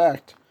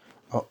effect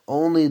are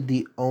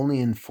the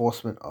only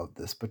enforcement of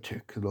this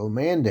particular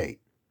mandate,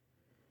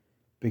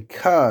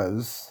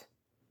 because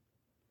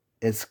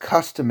it's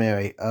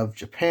customary of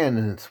Japan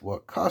and its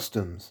work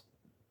customs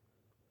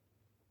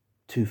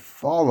to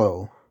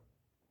follow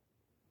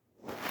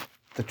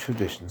the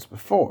traditions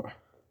before.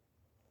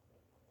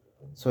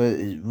 So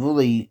it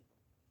really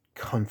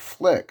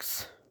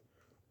conflicts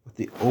with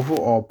the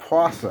overall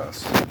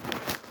process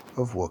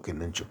of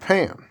working in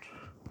Japan.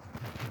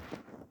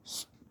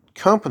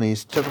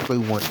 Companies typically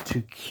want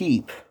to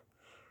keep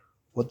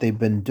what they've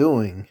been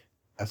doing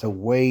as a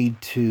way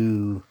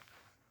to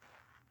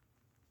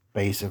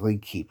basically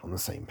keep on the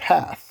same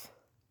path.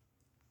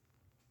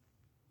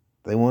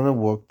 They want to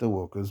work the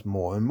workers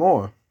more and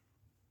more,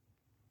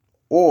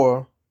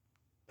 or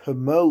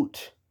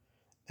promote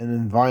an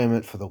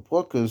environment for the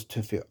workers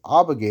to feel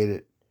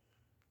obligated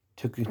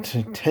to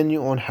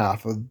continue on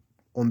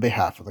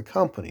behalf of the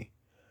company.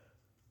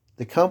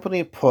 The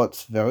company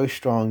puts very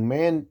strong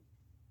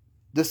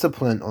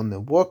discipline on the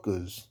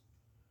workers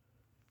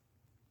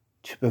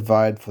to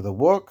provide for the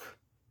work,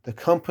 the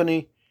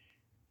company,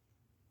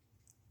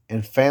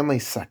 and family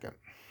second.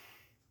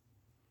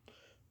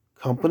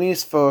 Company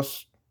is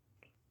first,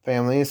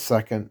 family is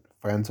second,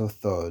 friends are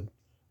third,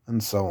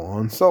 and so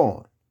on and so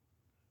on.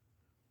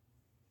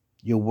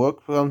 Your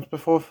work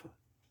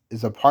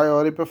is a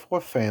priority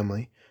before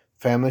family.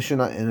 Family should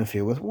not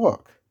interfere with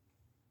work.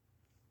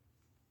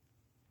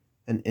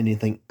 And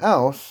anything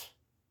else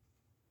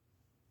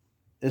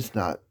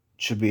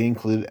should be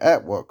included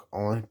at work,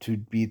 only to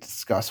be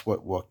discussed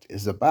what work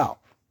is about.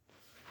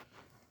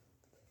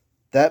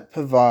 That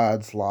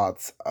provides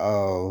lots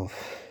of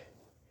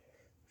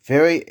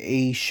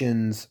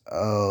variations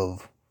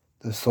of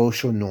the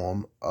social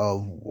norm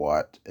of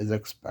what is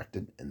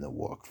expected in the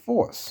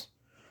workforce.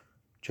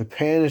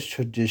 Japan is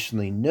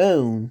traditionally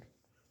known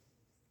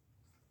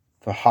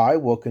for high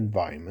work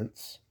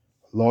environments,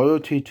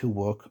 loyalty to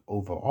work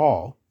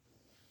overall,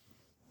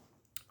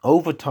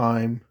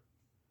 overtime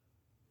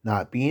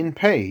not being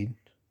paid,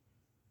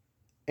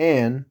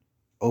 and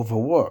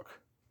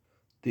overwork.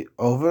 The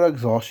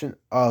overexhaustion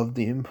of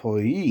the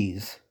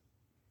employees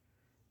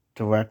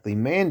directly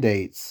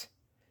mandates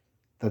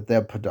that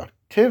their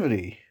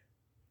productivity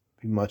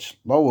be much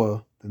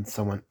lower than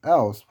someone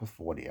else with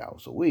 40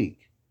 hours a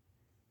week.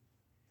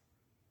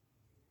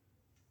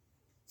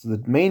 So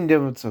the main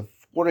difference of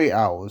 40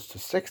 hours to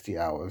 60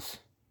 hours,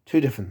 two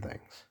different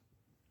things.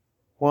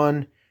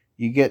 One,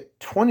 you get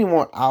 20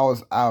 more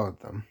hours out of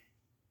them.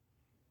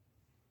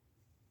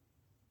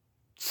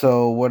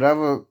 So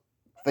whatever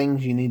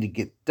things you need to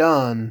get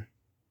done.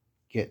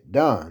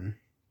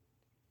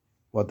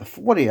 But the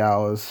 40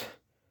 hours,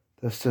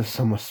 there's just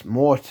so much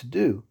more to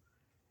do.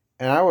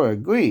 And I would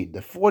agree, the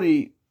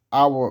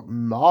 40-hour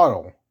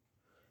model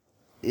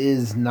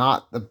is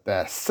not the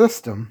best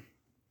system,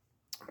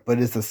 but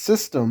it's a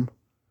system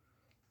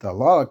that a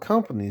lot of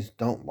companies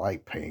don't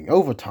like paying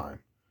overtime.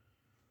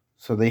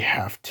 So they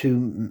have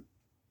to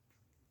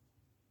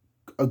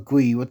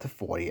agree with the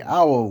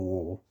 40-hour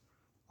rule,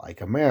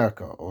 like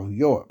America or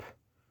Europe.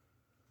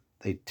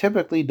 They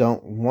typically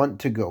don't want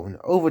to go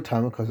into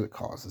overtime because it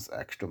causes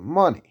extra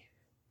money.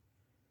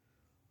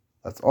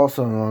 That's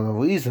also another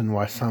reason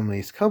why some of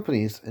these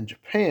companies in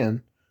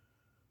Japan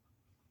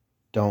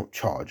don't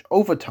charge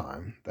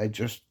overtime. They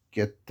just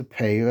get the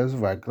pay as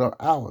regular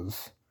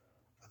hours,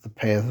 the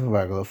pay as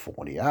regular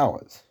 40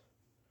 hours.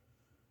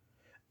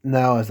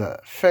 Now, is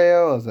that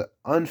fair? Is it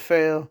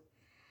unfair?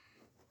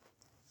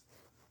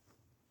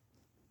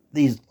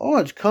 These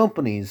large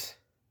companies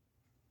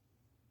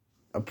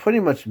are pretty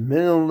much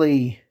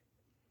minimally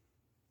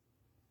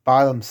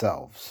by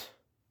themselves.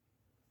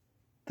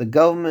 The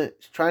government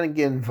is trying to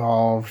get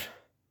involved,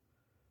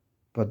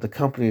 but the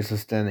companies are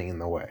standing in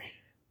the way.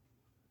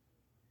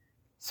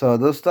 So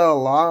there's still a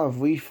lot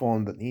of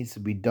reform that needs to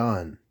be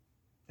done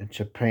in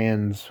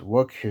Japan's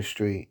work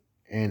history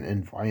and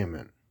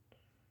environment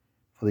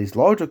for these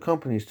larger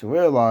companies to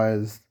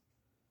realize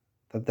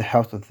that the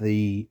health of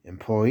the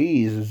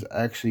employees is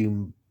actually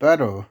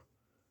better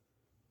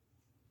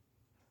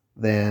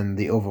than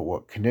the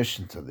overworked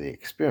conditions that they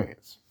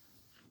experience.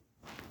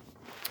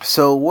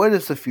 So what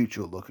is the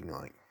future looking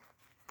like?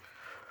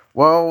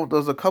 Well,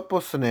 there's a couple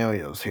of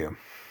scenarios here.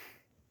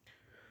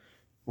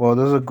 Well,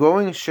 there's a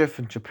growing shift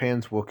in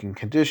Japan's working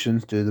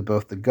conditions due to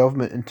both the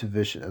government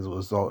intervention as a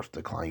result of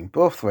declining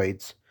birth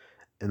rates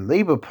and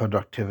labor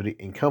productivity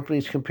in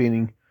companies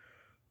competing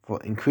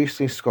for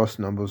increasingly scarce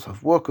numbers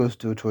of workers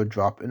due to a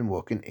drop in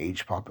working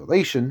age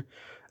population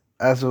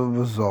as a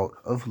result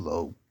of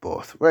low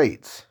birth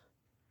rates.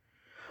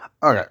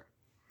 Okay.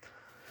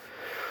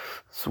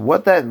 So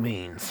what that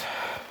means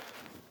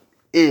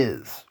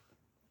is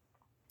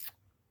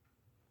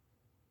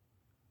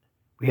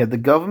we have the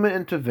government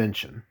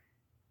intervention.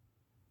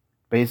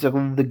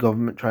 Basically, the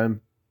government trying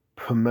to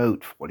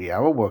promote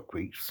 40-hour work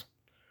weeks.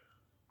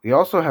 We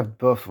also have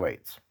birth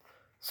rates.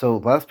 So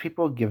less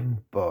people are giving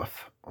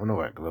birth on a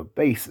regular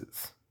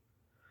basis.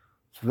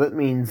 So that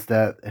means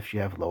that if you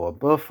have lower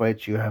birth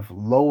rates, you have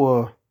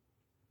lower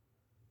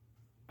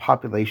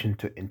population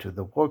to enter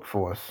the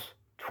workforce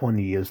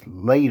 20 years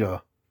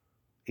later,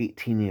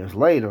 18 years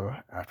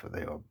later after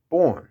they are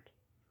born.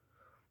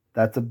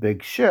 That's a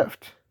big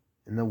shift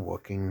in the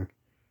working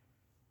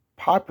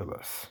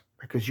populace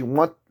because you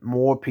want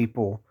more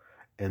people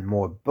and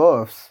more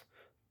births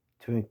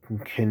to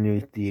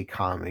continue the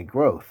economy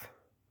growth.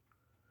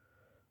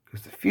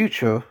 Because the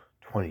future,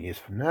 20 years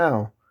from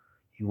now,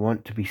 you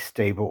want to be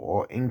stable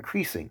or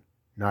increasing,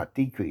 not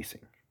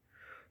decreasing.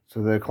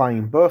 So the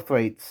declining birth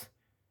rates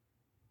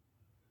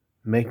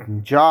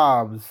making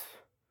jobs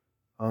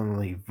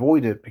only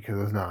voided because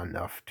there's not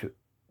enough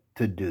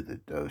to do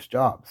those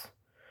jobs.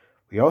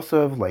 We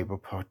also have labor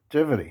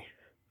productivity.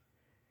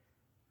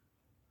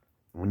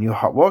 When you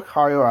work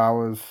higher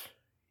hours,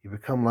 you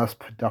become less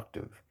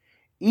productive.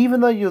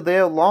 Even though you're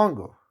there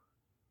longer,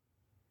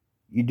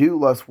 you do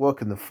less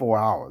work in the 4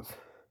 hours.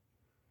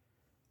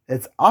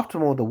 It's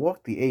optimal to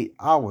work the 8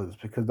 hours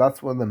because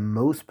that's when the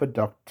most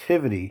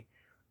productivity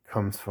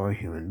comes for a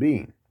human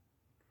being.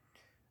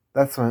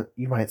 That's when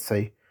you might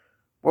say,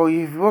 well,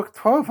 you've worked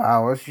 12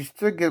 hours, you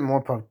still get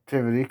more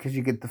productivity because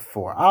you get the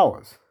 4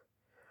 hours.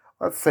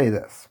 Let's say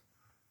this.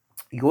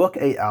 You work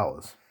 8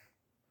 hours,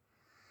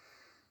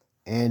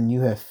 and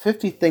you have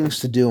 50 things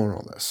to do on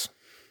all this.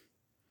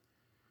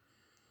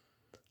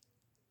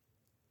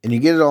 And you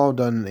get it all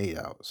done in 8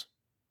 hours.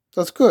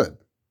 That's good.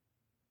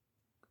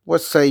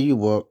 Let's say you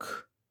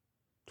work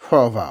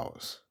 12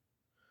 hours.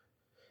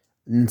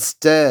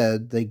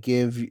 Instead, they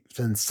give you,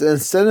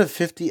 instead of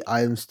 50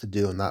 items to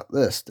do on that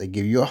list, they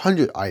give you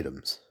 100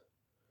 items.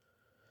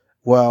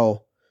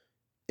 Well,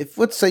 if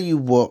let's say you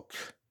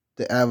work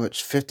the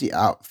average 50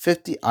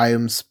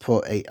 items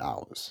per 8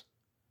 hours,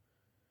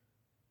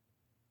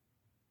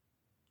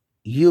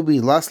 you'll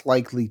be less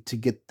likely to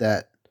get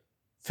that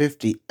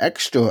 50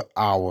 extra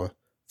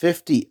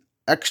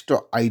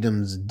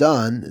items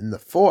done in the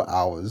 4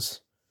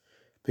 hours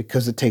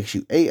because it takes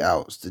you 8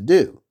 hours to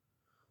do.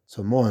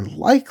 So more than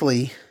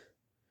likely,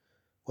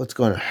 what's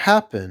going to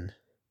happen,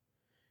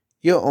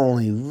 you're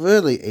only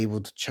really able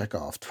to check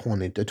off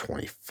 20 to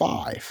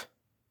 25.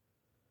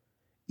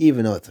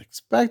 Even though it's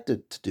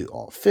expected to do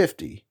all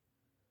 50,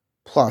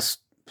 plus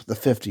the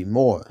 50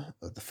 more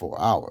of the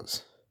 4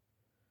 hours.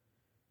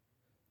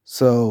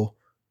 So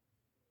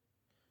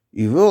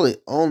you really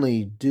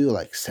only do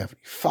like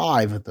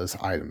 75 of those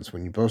items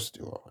when you're supposed to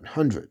do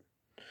 100.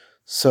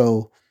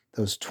 So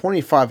those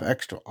 25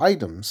 extra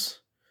items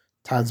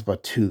times by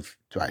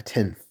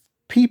 10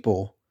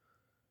 people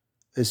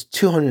is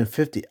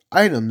 250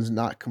 items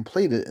not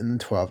completed in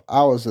the 12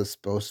 hours that's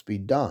supposed to be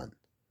done.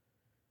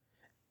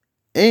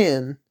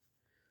 And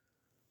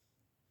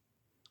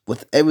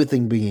with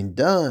everything being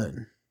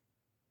done,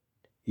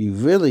 you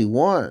really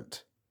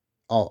want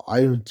all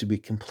items to be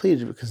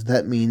completed because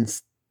that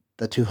means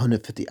the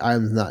 250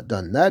 items not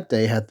done that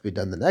day have to be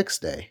done the next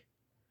day.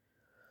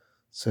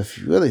 So if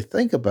you really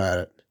think about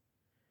it,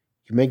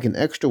 you're making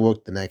extra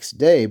work the next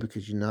day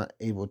because you're not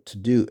able to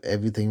do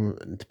everything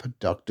in the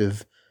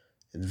productive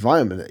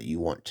environment that you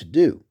want to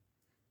do.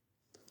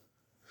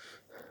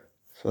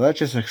 So that's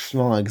just a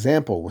small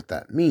example of what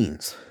that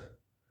means.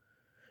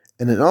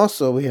 And then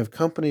also we have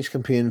companies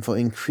competing for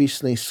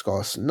increasingly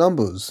scarce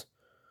numbers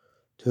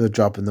to a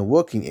drop in the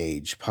working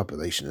age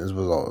population as a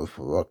result of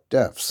work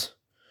deaths.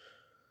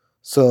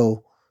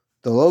 So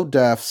the low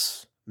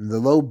deaths, the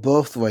low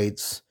birth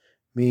rates,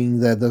 meaning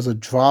that there's a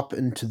drop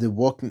into the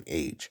working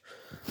age.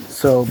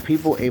 So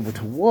people able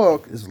to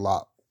work is a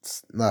lot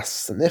less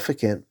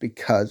significant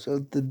because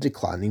of the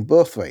declining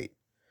birth rate.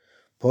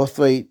 Birth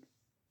rate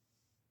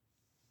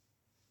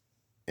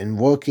and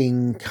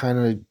working kind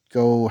of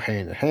go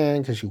hand in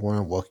hand because you want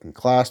a working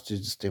class to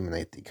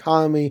stimulate the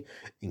economy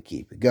and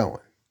keep it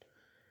going.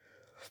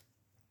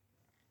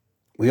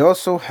 We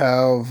also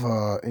have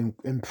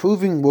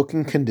improving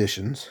working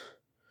conditions.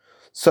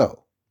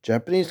 So,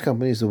 Japanese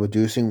companies are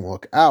reducing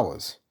work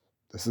hours.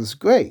 This is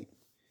great.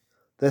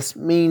 This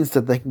means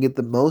that they can get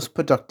the most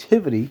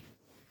productivity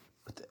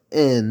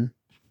within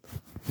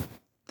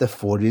the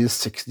 40 to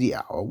 60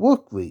 hour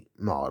work week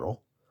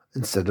model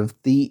instead of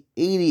the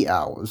 80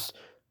 hours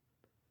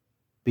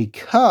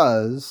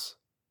because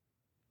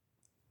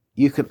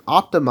you can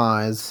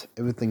optimize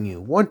everything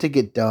you want to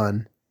get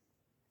done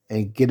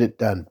and get it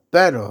done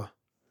better.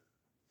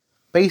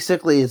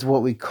 Basically, it's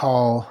what we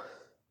call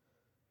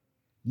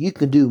you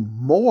can do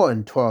more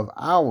in 12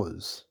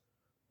 hours,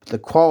 but the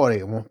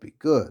quality won't be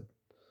good.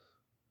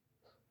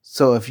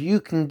 So if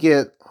you can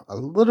get a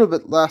little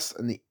bit less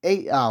in the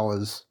 8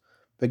 hours,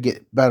 but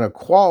get better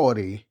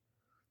quality,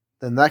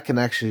 then that can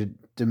actually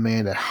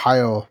demand a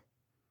higher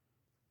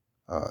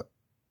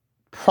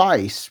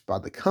price by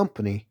the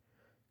company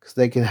because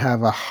they can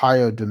have a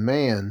higher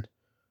demand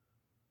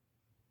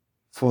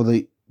for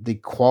the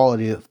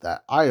quality of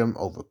that item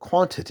over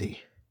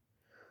quantity.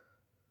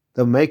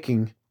 They're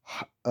making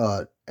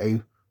a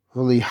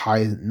really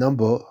high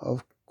number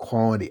of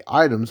quality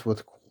items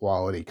with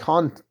quality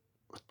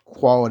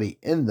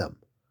in them.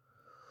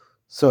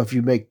 So if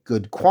you make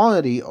good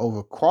quantity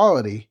over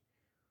quality,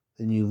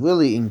 then you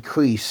really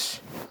increase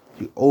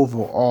the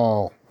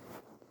overall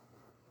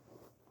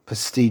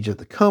prestige of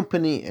the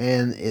company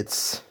and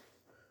its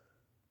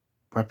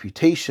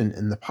reputation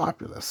in the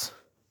populace.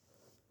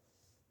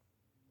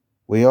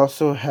 We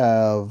also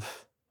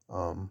have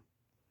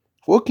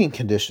working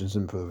conditions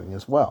improving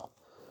as well.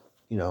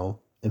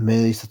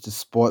 Amenities such as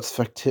sports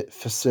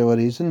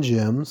facilities and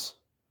gyms.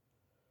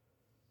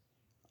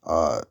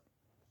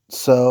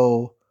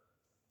 So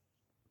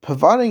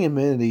providing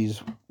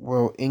amenities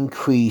will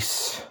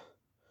increase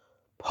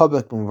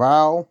public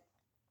morale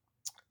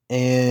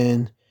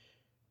and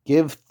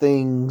give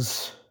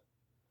things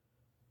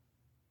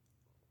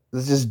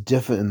that's just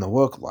different in the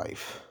work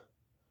life.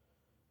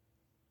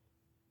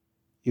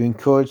 You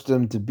encourage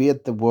them to be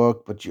at the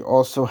work, but you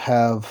also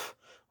have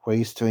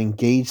ways to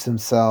engage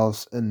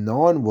themselves in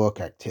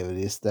non-work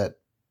activities that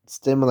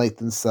stimulate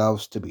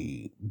themselves to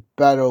be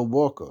better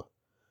worker.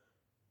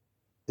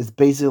 It's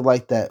basically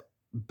like that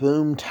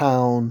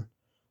boomtown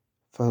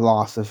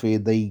philosophy.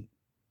 They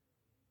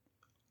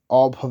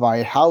all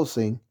provide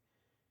housing,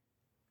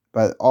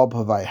 but all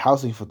provide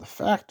housing for the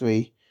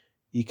factory,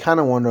 you kind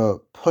of want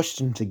to push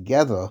them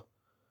together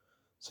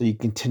so you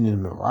continue the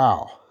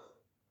morale.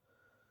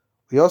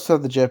 We also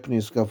have the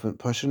Japanese government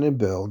pushing a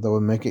bill that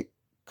would make it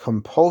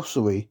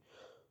compulsory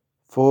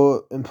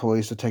for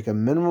employees to take a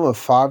minimum of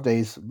 5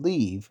 days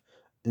leave,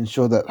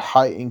 ensure that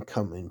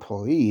high-income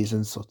employees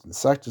in certain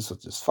sectors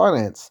such as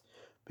finance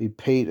be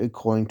paid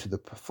according to the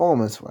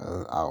performance rather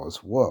than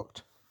hours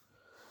worked.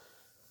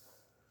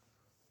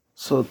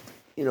 So,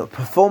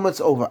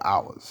 performance over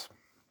hours.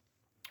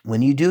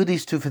 When you do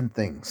these two different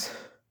things,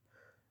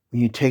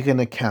 when you take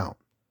into account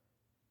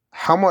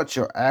how much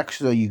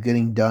are you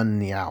getting done in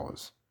the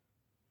hours?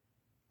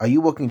 Are you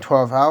working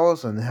 12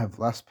 hours and have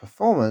less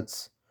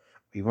performance?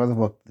 Or you rather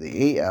work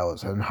the 8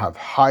 hours and have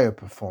higher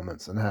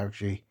performance and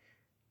actually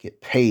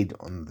get paid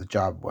on the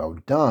job well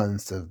done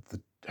instead of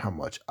how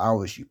much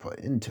hours you put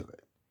into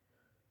it?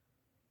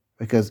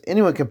 Because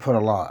anyone can put a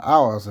lot of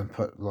hours and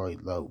put really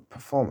low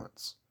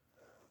performance.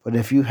 But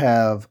if you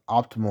have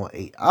optimal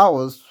 8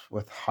 hours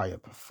with higher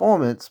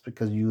performance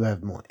because you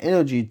have more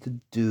energy to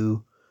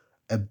do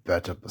a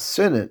better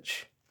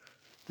percentage,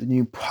 then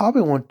you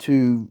probably want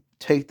to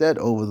take that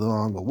over the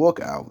longer work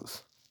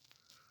hours.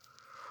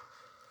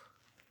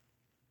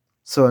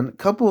 So a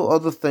couple of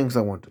other things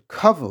I want to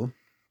cover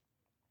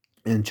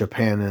in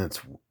Japan and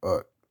its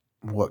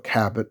work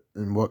habit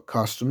and work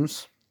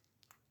customs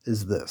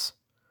is this.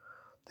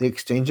 The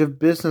exchange of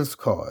business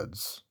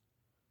cards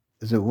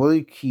is a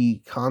really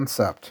key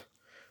concept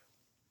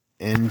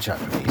in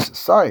Japanese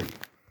society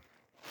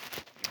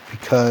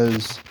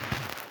because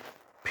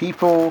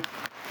people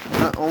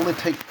not only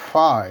take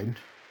pride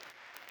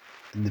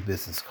in the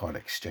business card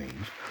exchange,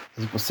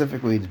 there's a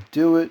specific way to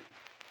do it.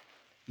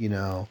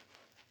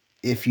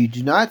 If you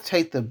do not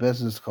take the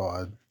business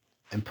card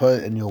and put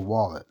it in your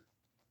wallet,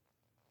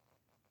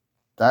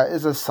 that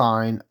is a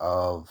sign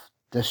of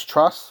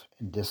distrust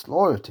and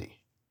disloyalty.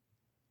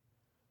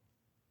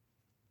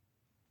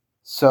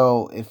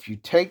 So if you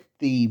take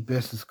the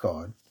business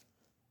card,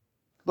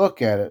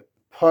 look at it,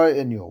 put it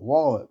in your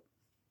wallet,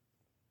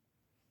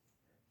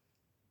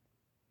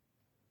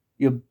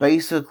 you're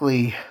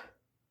basically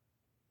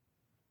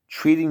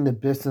treating the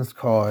business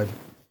card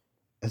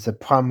as a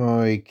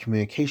primary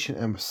communication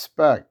and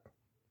respect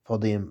for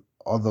the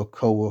other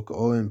coworker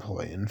or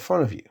employee in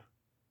front of you.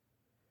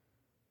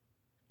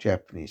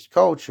 Japanese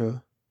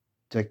culture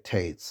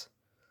dictates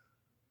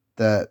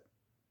that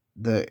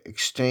the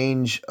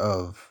exchange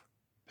of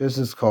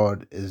business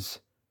card is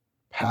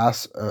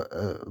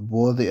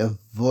worthy of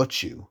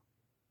virtue.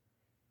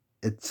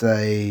 It's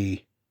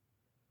a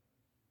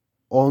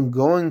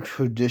ongoing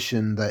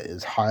tradition that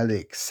is highly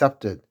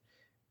accepted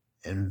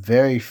and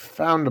very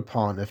frowned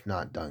upon if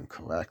not done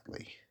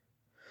correctly.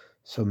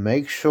 So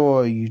make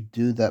sure you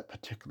do that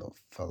particular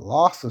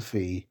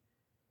philosophy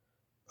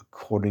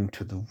according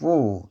to the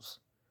rules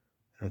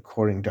and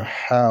according to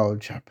how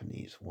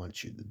Japanese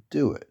want you to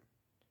do it.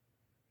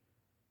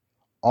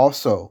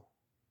 Also,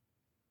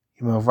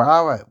 your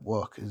morale at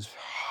work is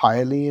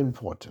highly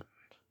important.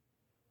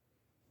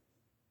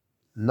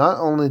 Not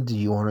only do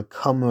you want to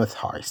come with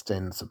high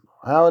standards of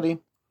morality,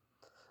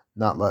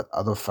 not let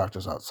other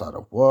factors outside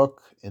of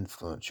work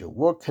influence your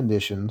work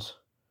conditions,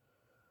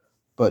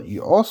 but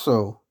you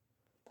also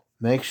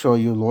make sure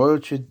you're loyal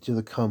to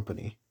the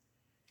company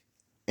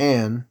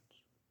and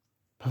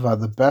provide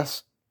the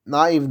best,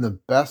 not even the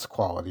best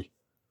quality,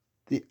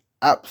 the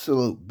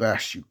absolute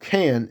best you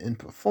can in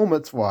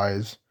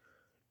performance-wise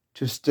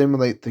to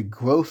stimulate the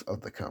growth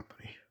of the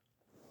company.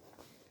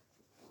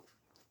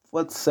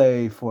 Let's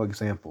say, for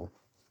example,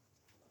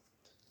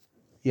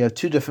 you have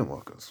two different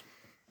workers,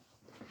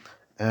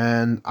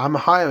 and I'm a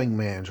hiring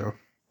manager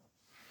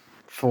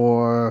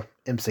for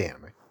MC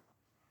Anime.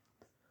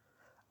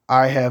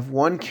 I have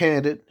one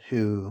candidate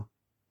who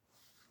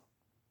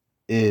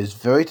is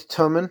very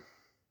determined,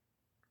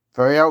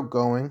 very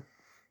outgoing,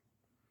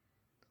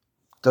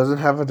 doesn't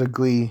have a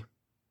degree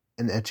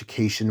in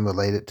education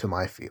related to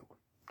my field.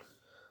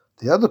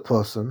 The other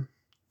person,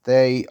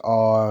 they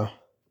are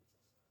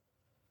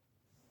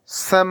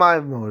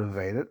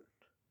semi-motivated,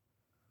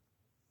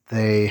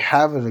 they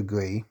have a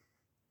degree,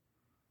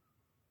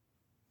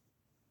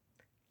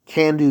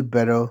 can do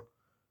better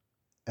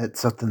at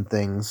certain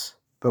things,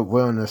 but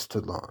willingness to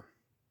learn.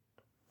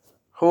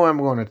 Who am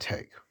I going to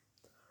take?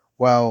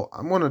 Well,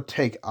 I'm going to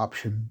take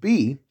option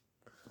B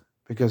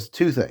because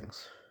two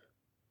things.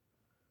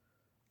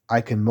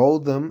 I can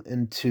mold them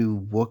into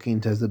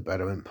working as a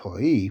better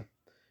employee.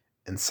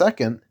 And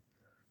second,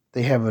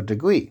 they have a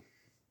degree.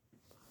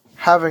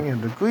 Having a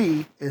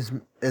degree is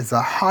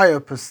a higher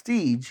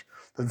prestige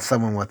than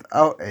someone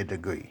without a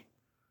degree.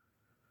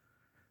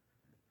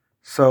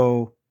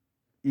 So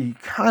you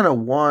kind of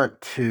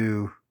want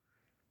to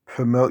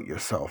promote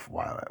yourself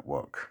while at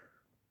work.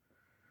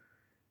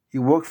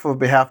 You work for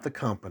behalf of the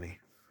company.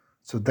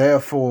 So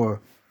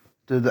therefore,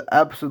 do the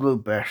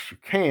absolute best you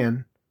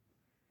can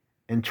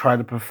and try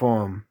to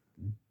perform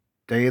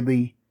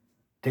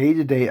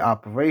day-to-day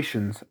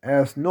operations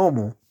as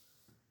normal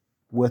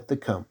with the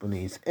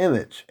company's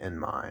image in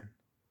mind.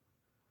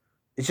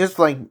 It's just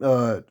like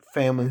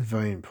family is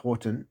very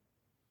important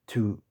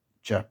to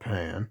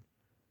Japan.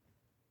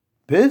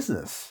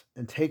 Business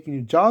and taking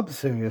your job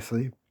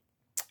seriously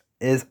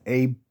is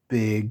a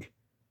big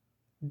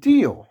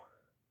deal.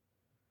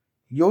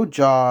 Your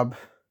job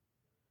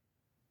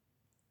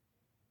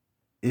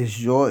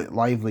is your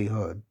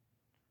livelihood.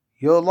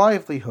 Your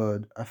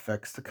livelihood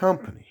affects the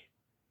company.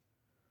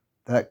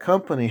 That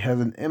company has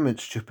an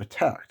image to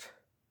protect.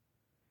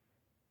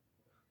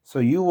 So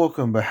you work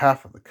on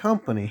behalf of the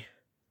company,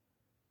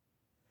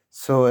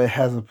 so it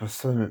has a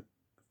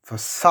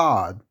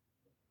facade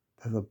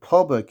that the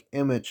public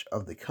image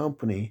of the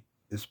company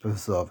is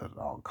preserved at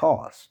all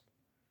costs.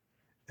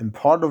 And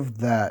part of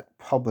that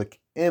public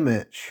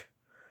image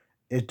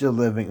is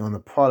delivering on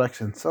the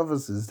products and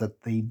services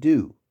that they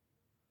do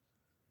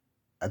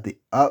at the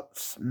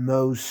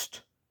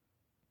utmost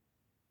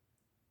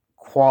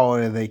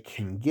quality they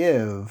can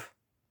give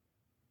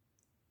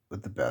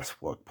with the best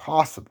work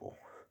possible.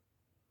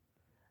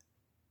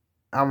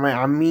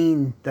 I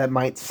mean that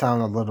might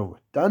sound a little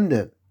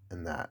redundant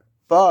in that,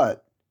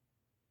 but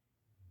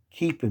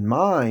keep in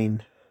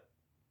mind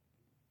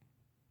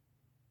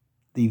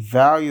the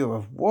value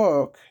of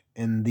work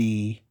and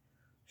the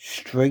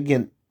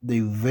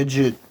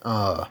rigid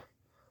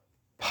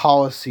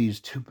policies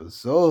to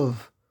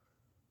preserve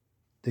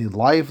the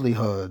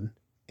livelihood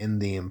in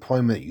the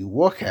employment you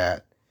work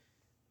at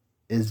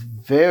is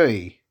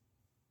very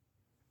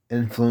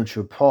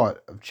influential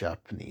part of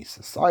Japanese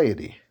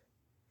society.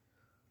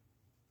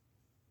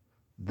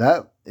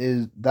 That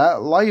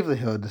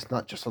livelihood is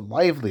not just a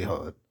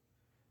livelihood.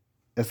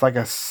 It's like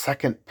a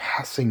second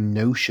passing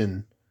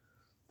notion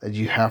that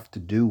you have to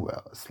do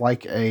well. It's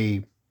like what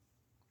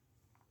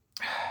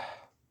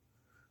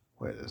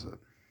is it?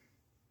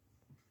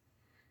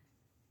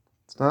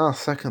 It's not a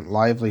second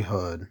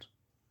livelihood.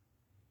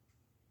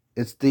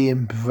 It's the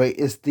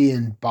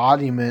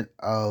embodiment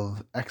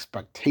of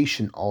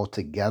expectation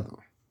altogether.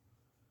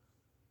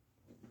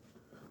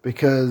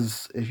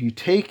 Because if you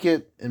take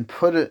it and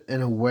put it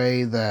in a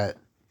way that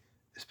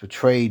is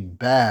portrayed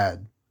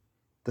bad,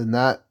 then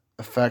that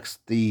affects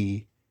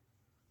the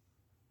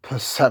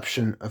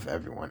perception of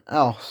everyone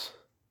else.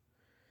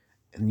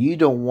 And you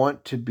don't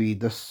want to be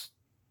the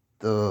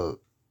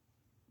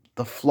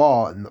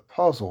flaw in the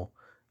puzzle.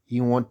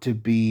 You want to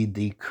be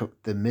the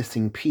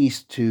missing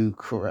piece to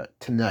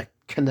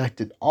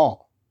connect it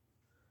all.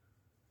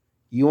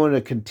 You want to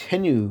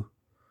continue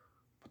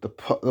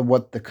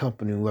what the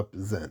company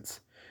represents.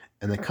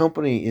 And the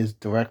company is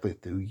directly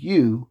through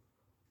you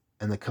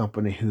and the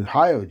company who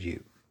hired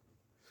you.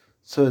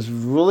 So it's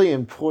really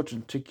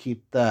important to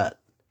keep that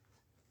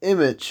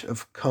image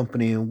of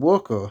company and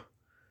worker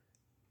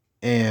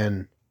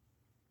and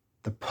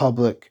the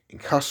public and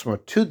customer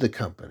to the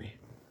company.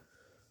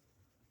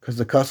 Because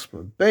the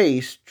customer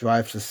base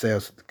drives the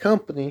sales of the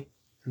company,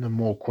 and the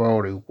more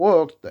quality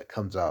work that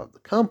comes out of the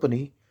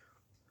company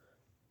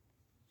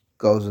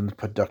goes into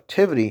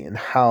productivity and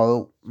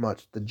how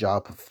much the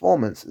job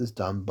performance is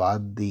done by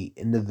the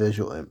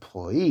individual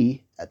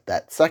employee at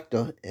that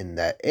sector, in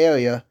that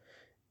area,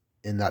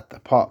 in that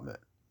department.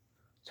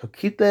 So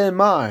keep that in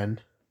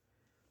mind,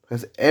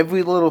 because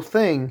every little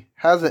thing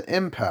has an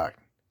impact.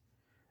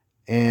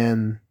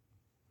 And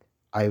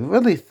I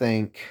really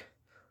think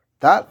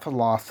that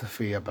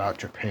philosophy about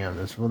Japan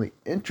is really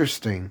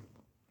interesting,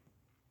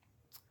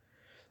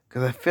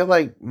 because I feel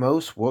like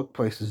most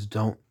workplaces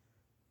don't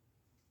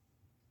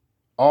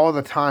all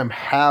the time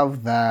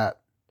have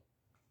that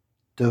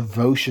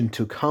devotion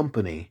to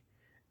company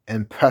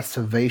and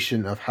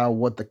preservation of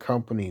what the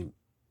company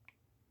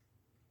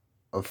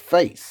of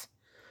face.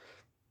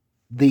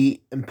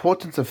 The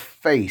importance of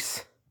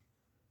face,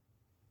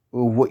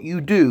 or what you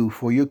do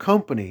for your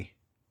company,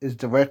 is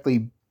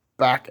directly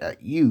back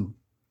at you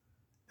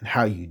and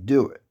how you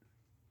do it.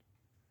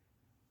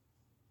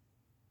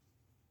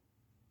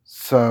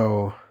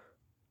 So,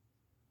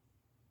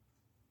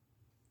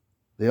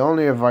 the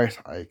only advice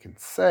I can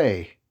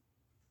say,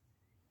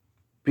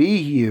 be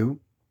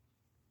you,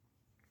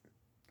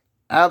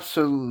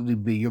 absolutely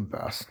be your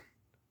best.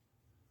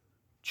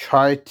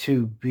 Try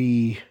to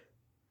be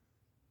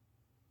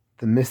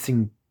to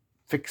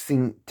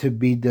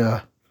be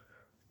the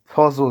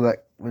puzzle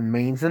that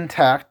remains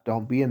intact.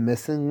 Don't be a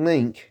missing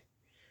link.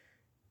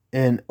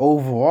 And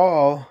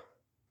overall,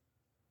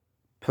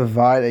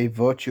 provide a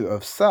virtue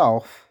of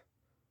self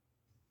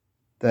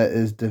that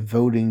is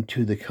devoting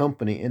to the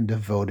company and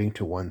devoting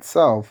to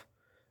oneself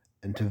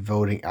and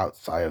devoting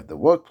outside of the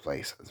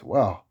workplace as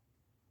well.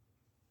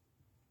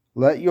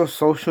 Let your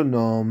social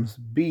norms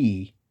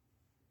be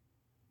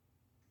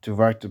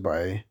directed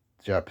by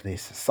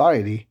Japanese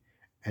society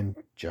and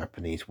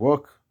Japanese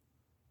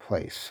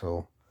workplace.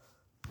 So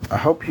I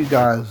hope you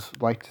guys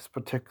like this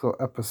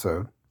particular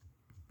episode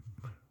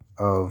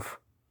of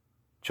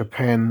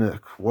Japan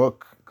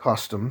work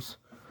customs.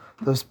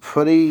 There's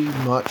pretty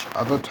much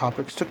other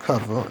topics to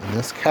cover in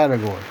this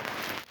category.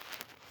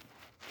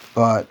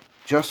 But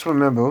just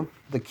remember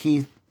the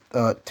key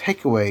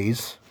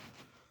takeaways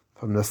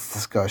from this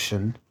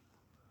discussion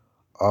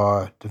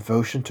are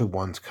devotion to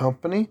one's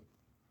company,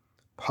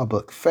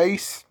 public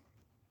face.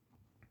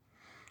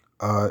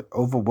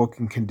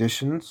 Overworking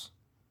conditions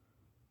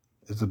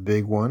is a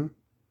big one.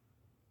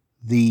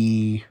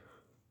 The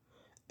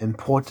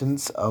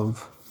importance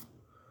of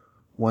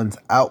one's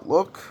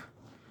outlook,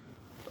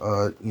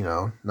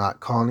 not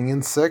calling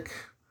in sick,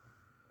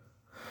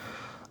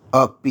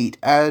 upbeat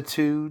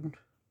attitude,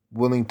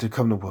 willing to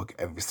come to work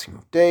every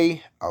single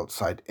day,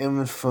 outside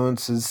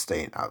influences,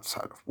 staying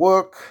outside of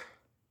work,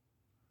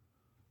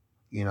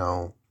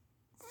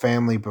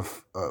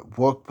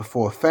 work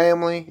before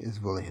family is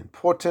really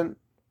important,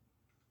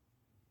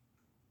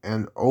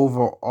 and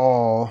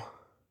overall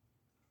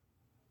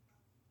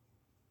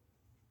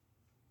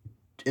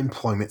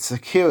employment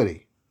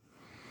security.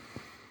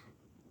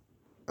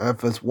 If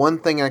there's one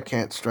thing I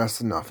can't stress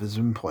enough is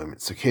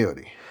employment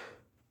security.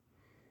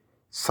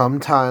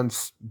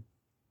 Sometimes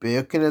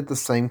working at the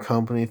same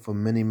company for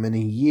many,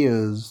 many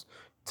years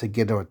to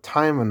get a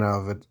retirement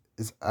out of it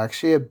is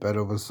actually a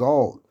better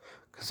result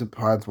because it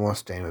provides more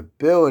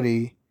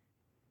stability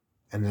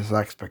and there's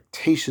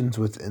expectations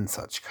within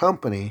such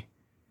company.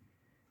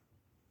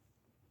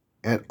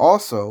 And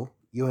also,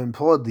 you're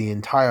employed the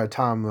entire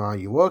time while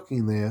you're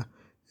working there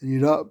and you're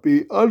not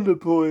being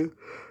underemployed.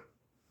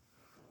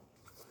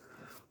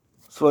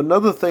 So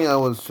another thing I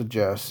would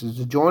suggest is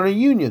to join a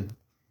union.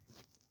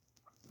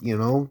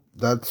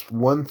 That's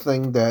one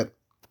thing that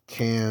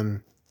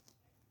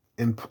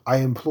I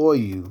implore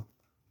you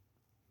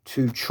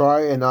to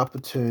try an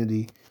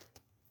opportunity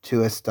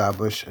to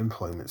establish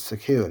employment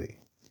security.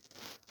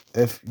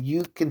 If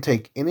you can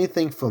take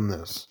anything from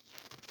this,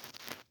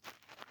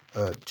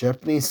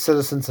 Japanese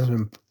citizens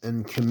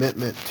and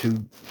commitment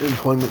to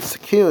employment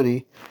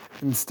security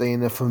and staying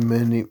there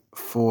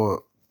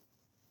for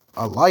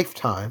a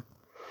lifetime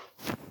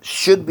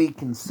should be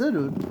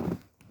considered,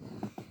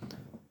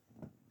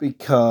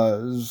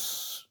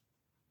 because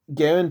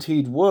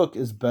guaranteed work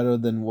is better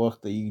than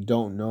work that you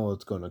don't know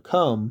it's going to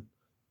come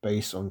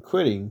based on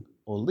quitting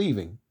or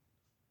leaving.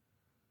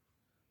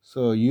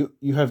 So you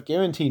have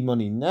guaranteed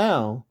money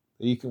now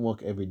that you can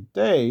work every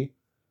day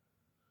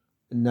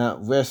and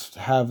not risk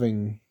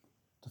having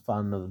to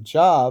find another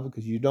job,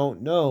 because you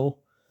don't know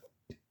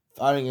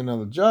finding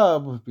another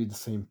job would be the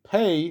same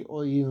pay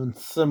or even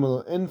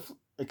similar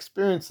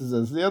experiences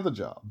as the other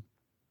job.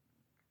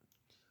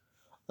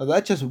 Now,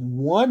 that's just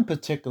one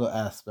particular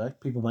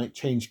aspect. People might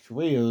change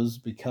careers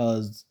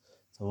because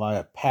it's a rite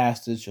of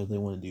passage or they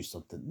want to do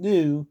something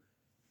new.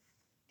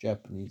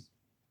 Japanese,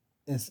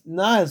 it's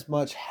not as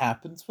much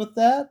happens with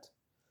that.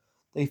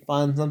 They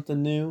find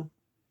something new.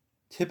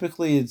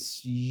 Typically,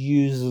 it's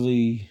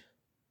usually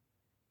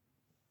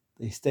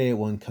they stay at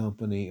one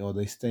company or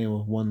they stay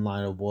with one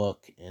line of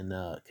work and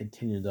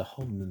continue to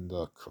hone in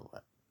their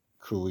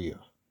career.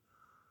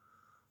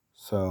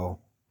 So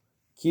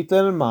keep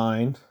that in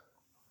mind.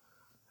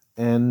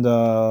 And,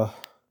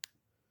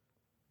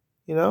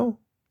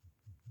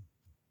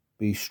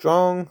 be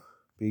strong,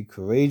 be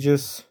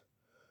courageous,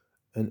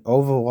 and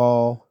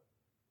overall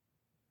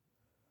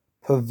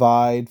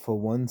provide for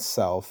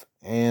oneself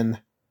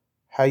and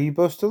how you're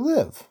supposed to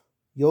live.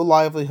 Your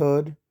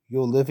livelihood,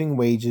 your living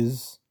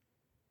wages,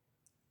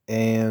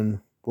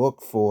 and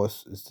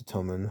workforce is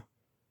determined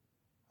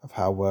of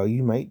how well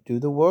you might do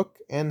the work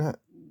and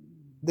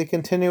the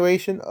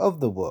continuation of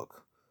the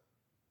work.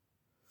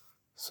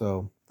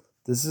 So,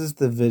 this is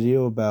the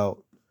video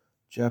about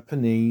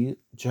Japan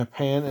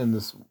and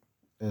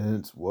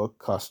its work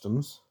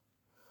customs.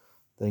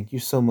 Thank you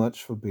so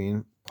much for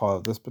being part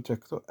of this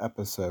particular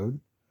episode.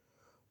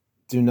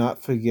 Do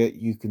not forget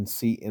you can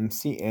see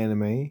MC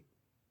Anime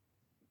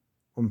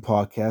on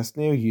podcasts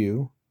near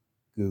you: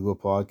 Google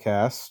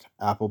Podcast,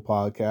 Apple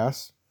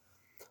Podcast,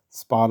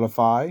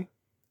 Spotify,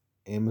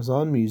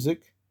 Amazon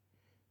Music,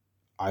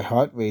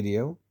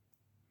 iHeartRadio.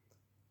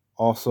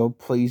 Also,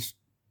 please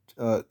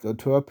go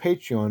to our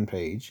Patreon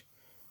page,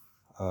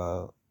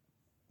 the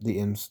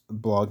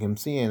blog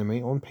MC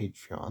Anime on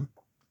Patreon,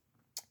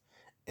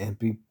 and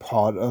be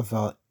part of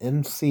our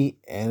MC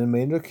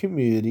Animator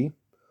community,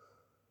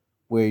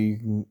 where you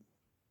can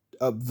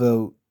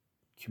upvote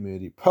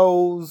community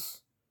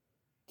polls,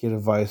 get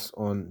advice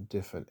on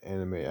different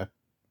anime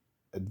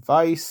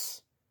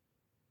advice,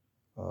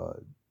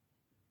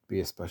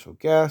 be a special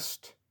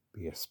guest,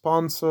 be a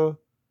sponsor,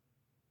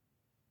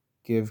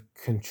 give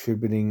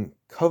contributing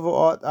cover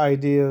art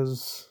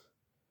ideas,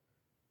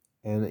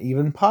 and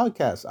even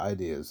podcast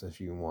ideas if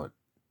you want.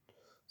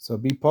 So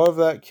be part of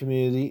that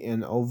community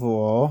and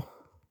overall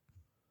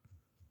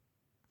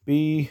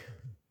be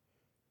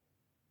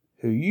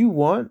who you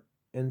want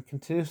and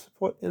continue to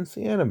support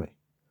MC Anime.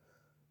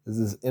 This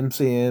is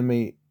MC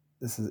Anime.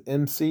 This is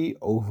MC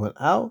over and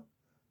out.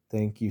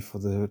 Thank you for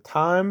the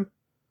time.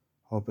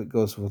 Hope it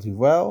goes really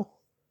well.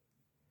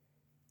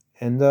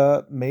 And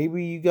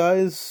maybe you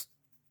guys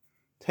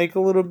take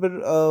a little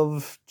bit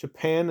of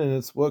Japan and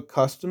its work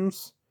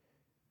customs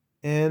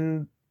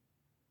and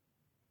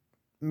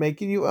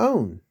make it your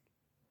own.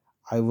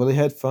 I really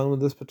had fun with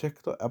this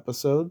particular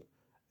episode,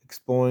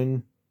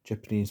 exploring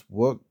Japanese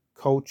work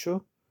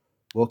culture,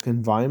 work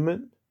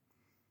environment,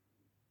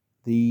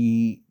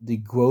 the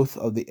growth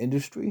of the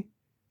industry,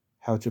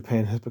 how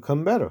Japan has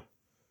become better.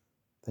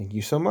 Thank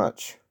you so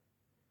much.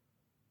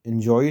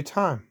 Enjoy your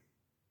time.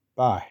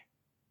 Bye.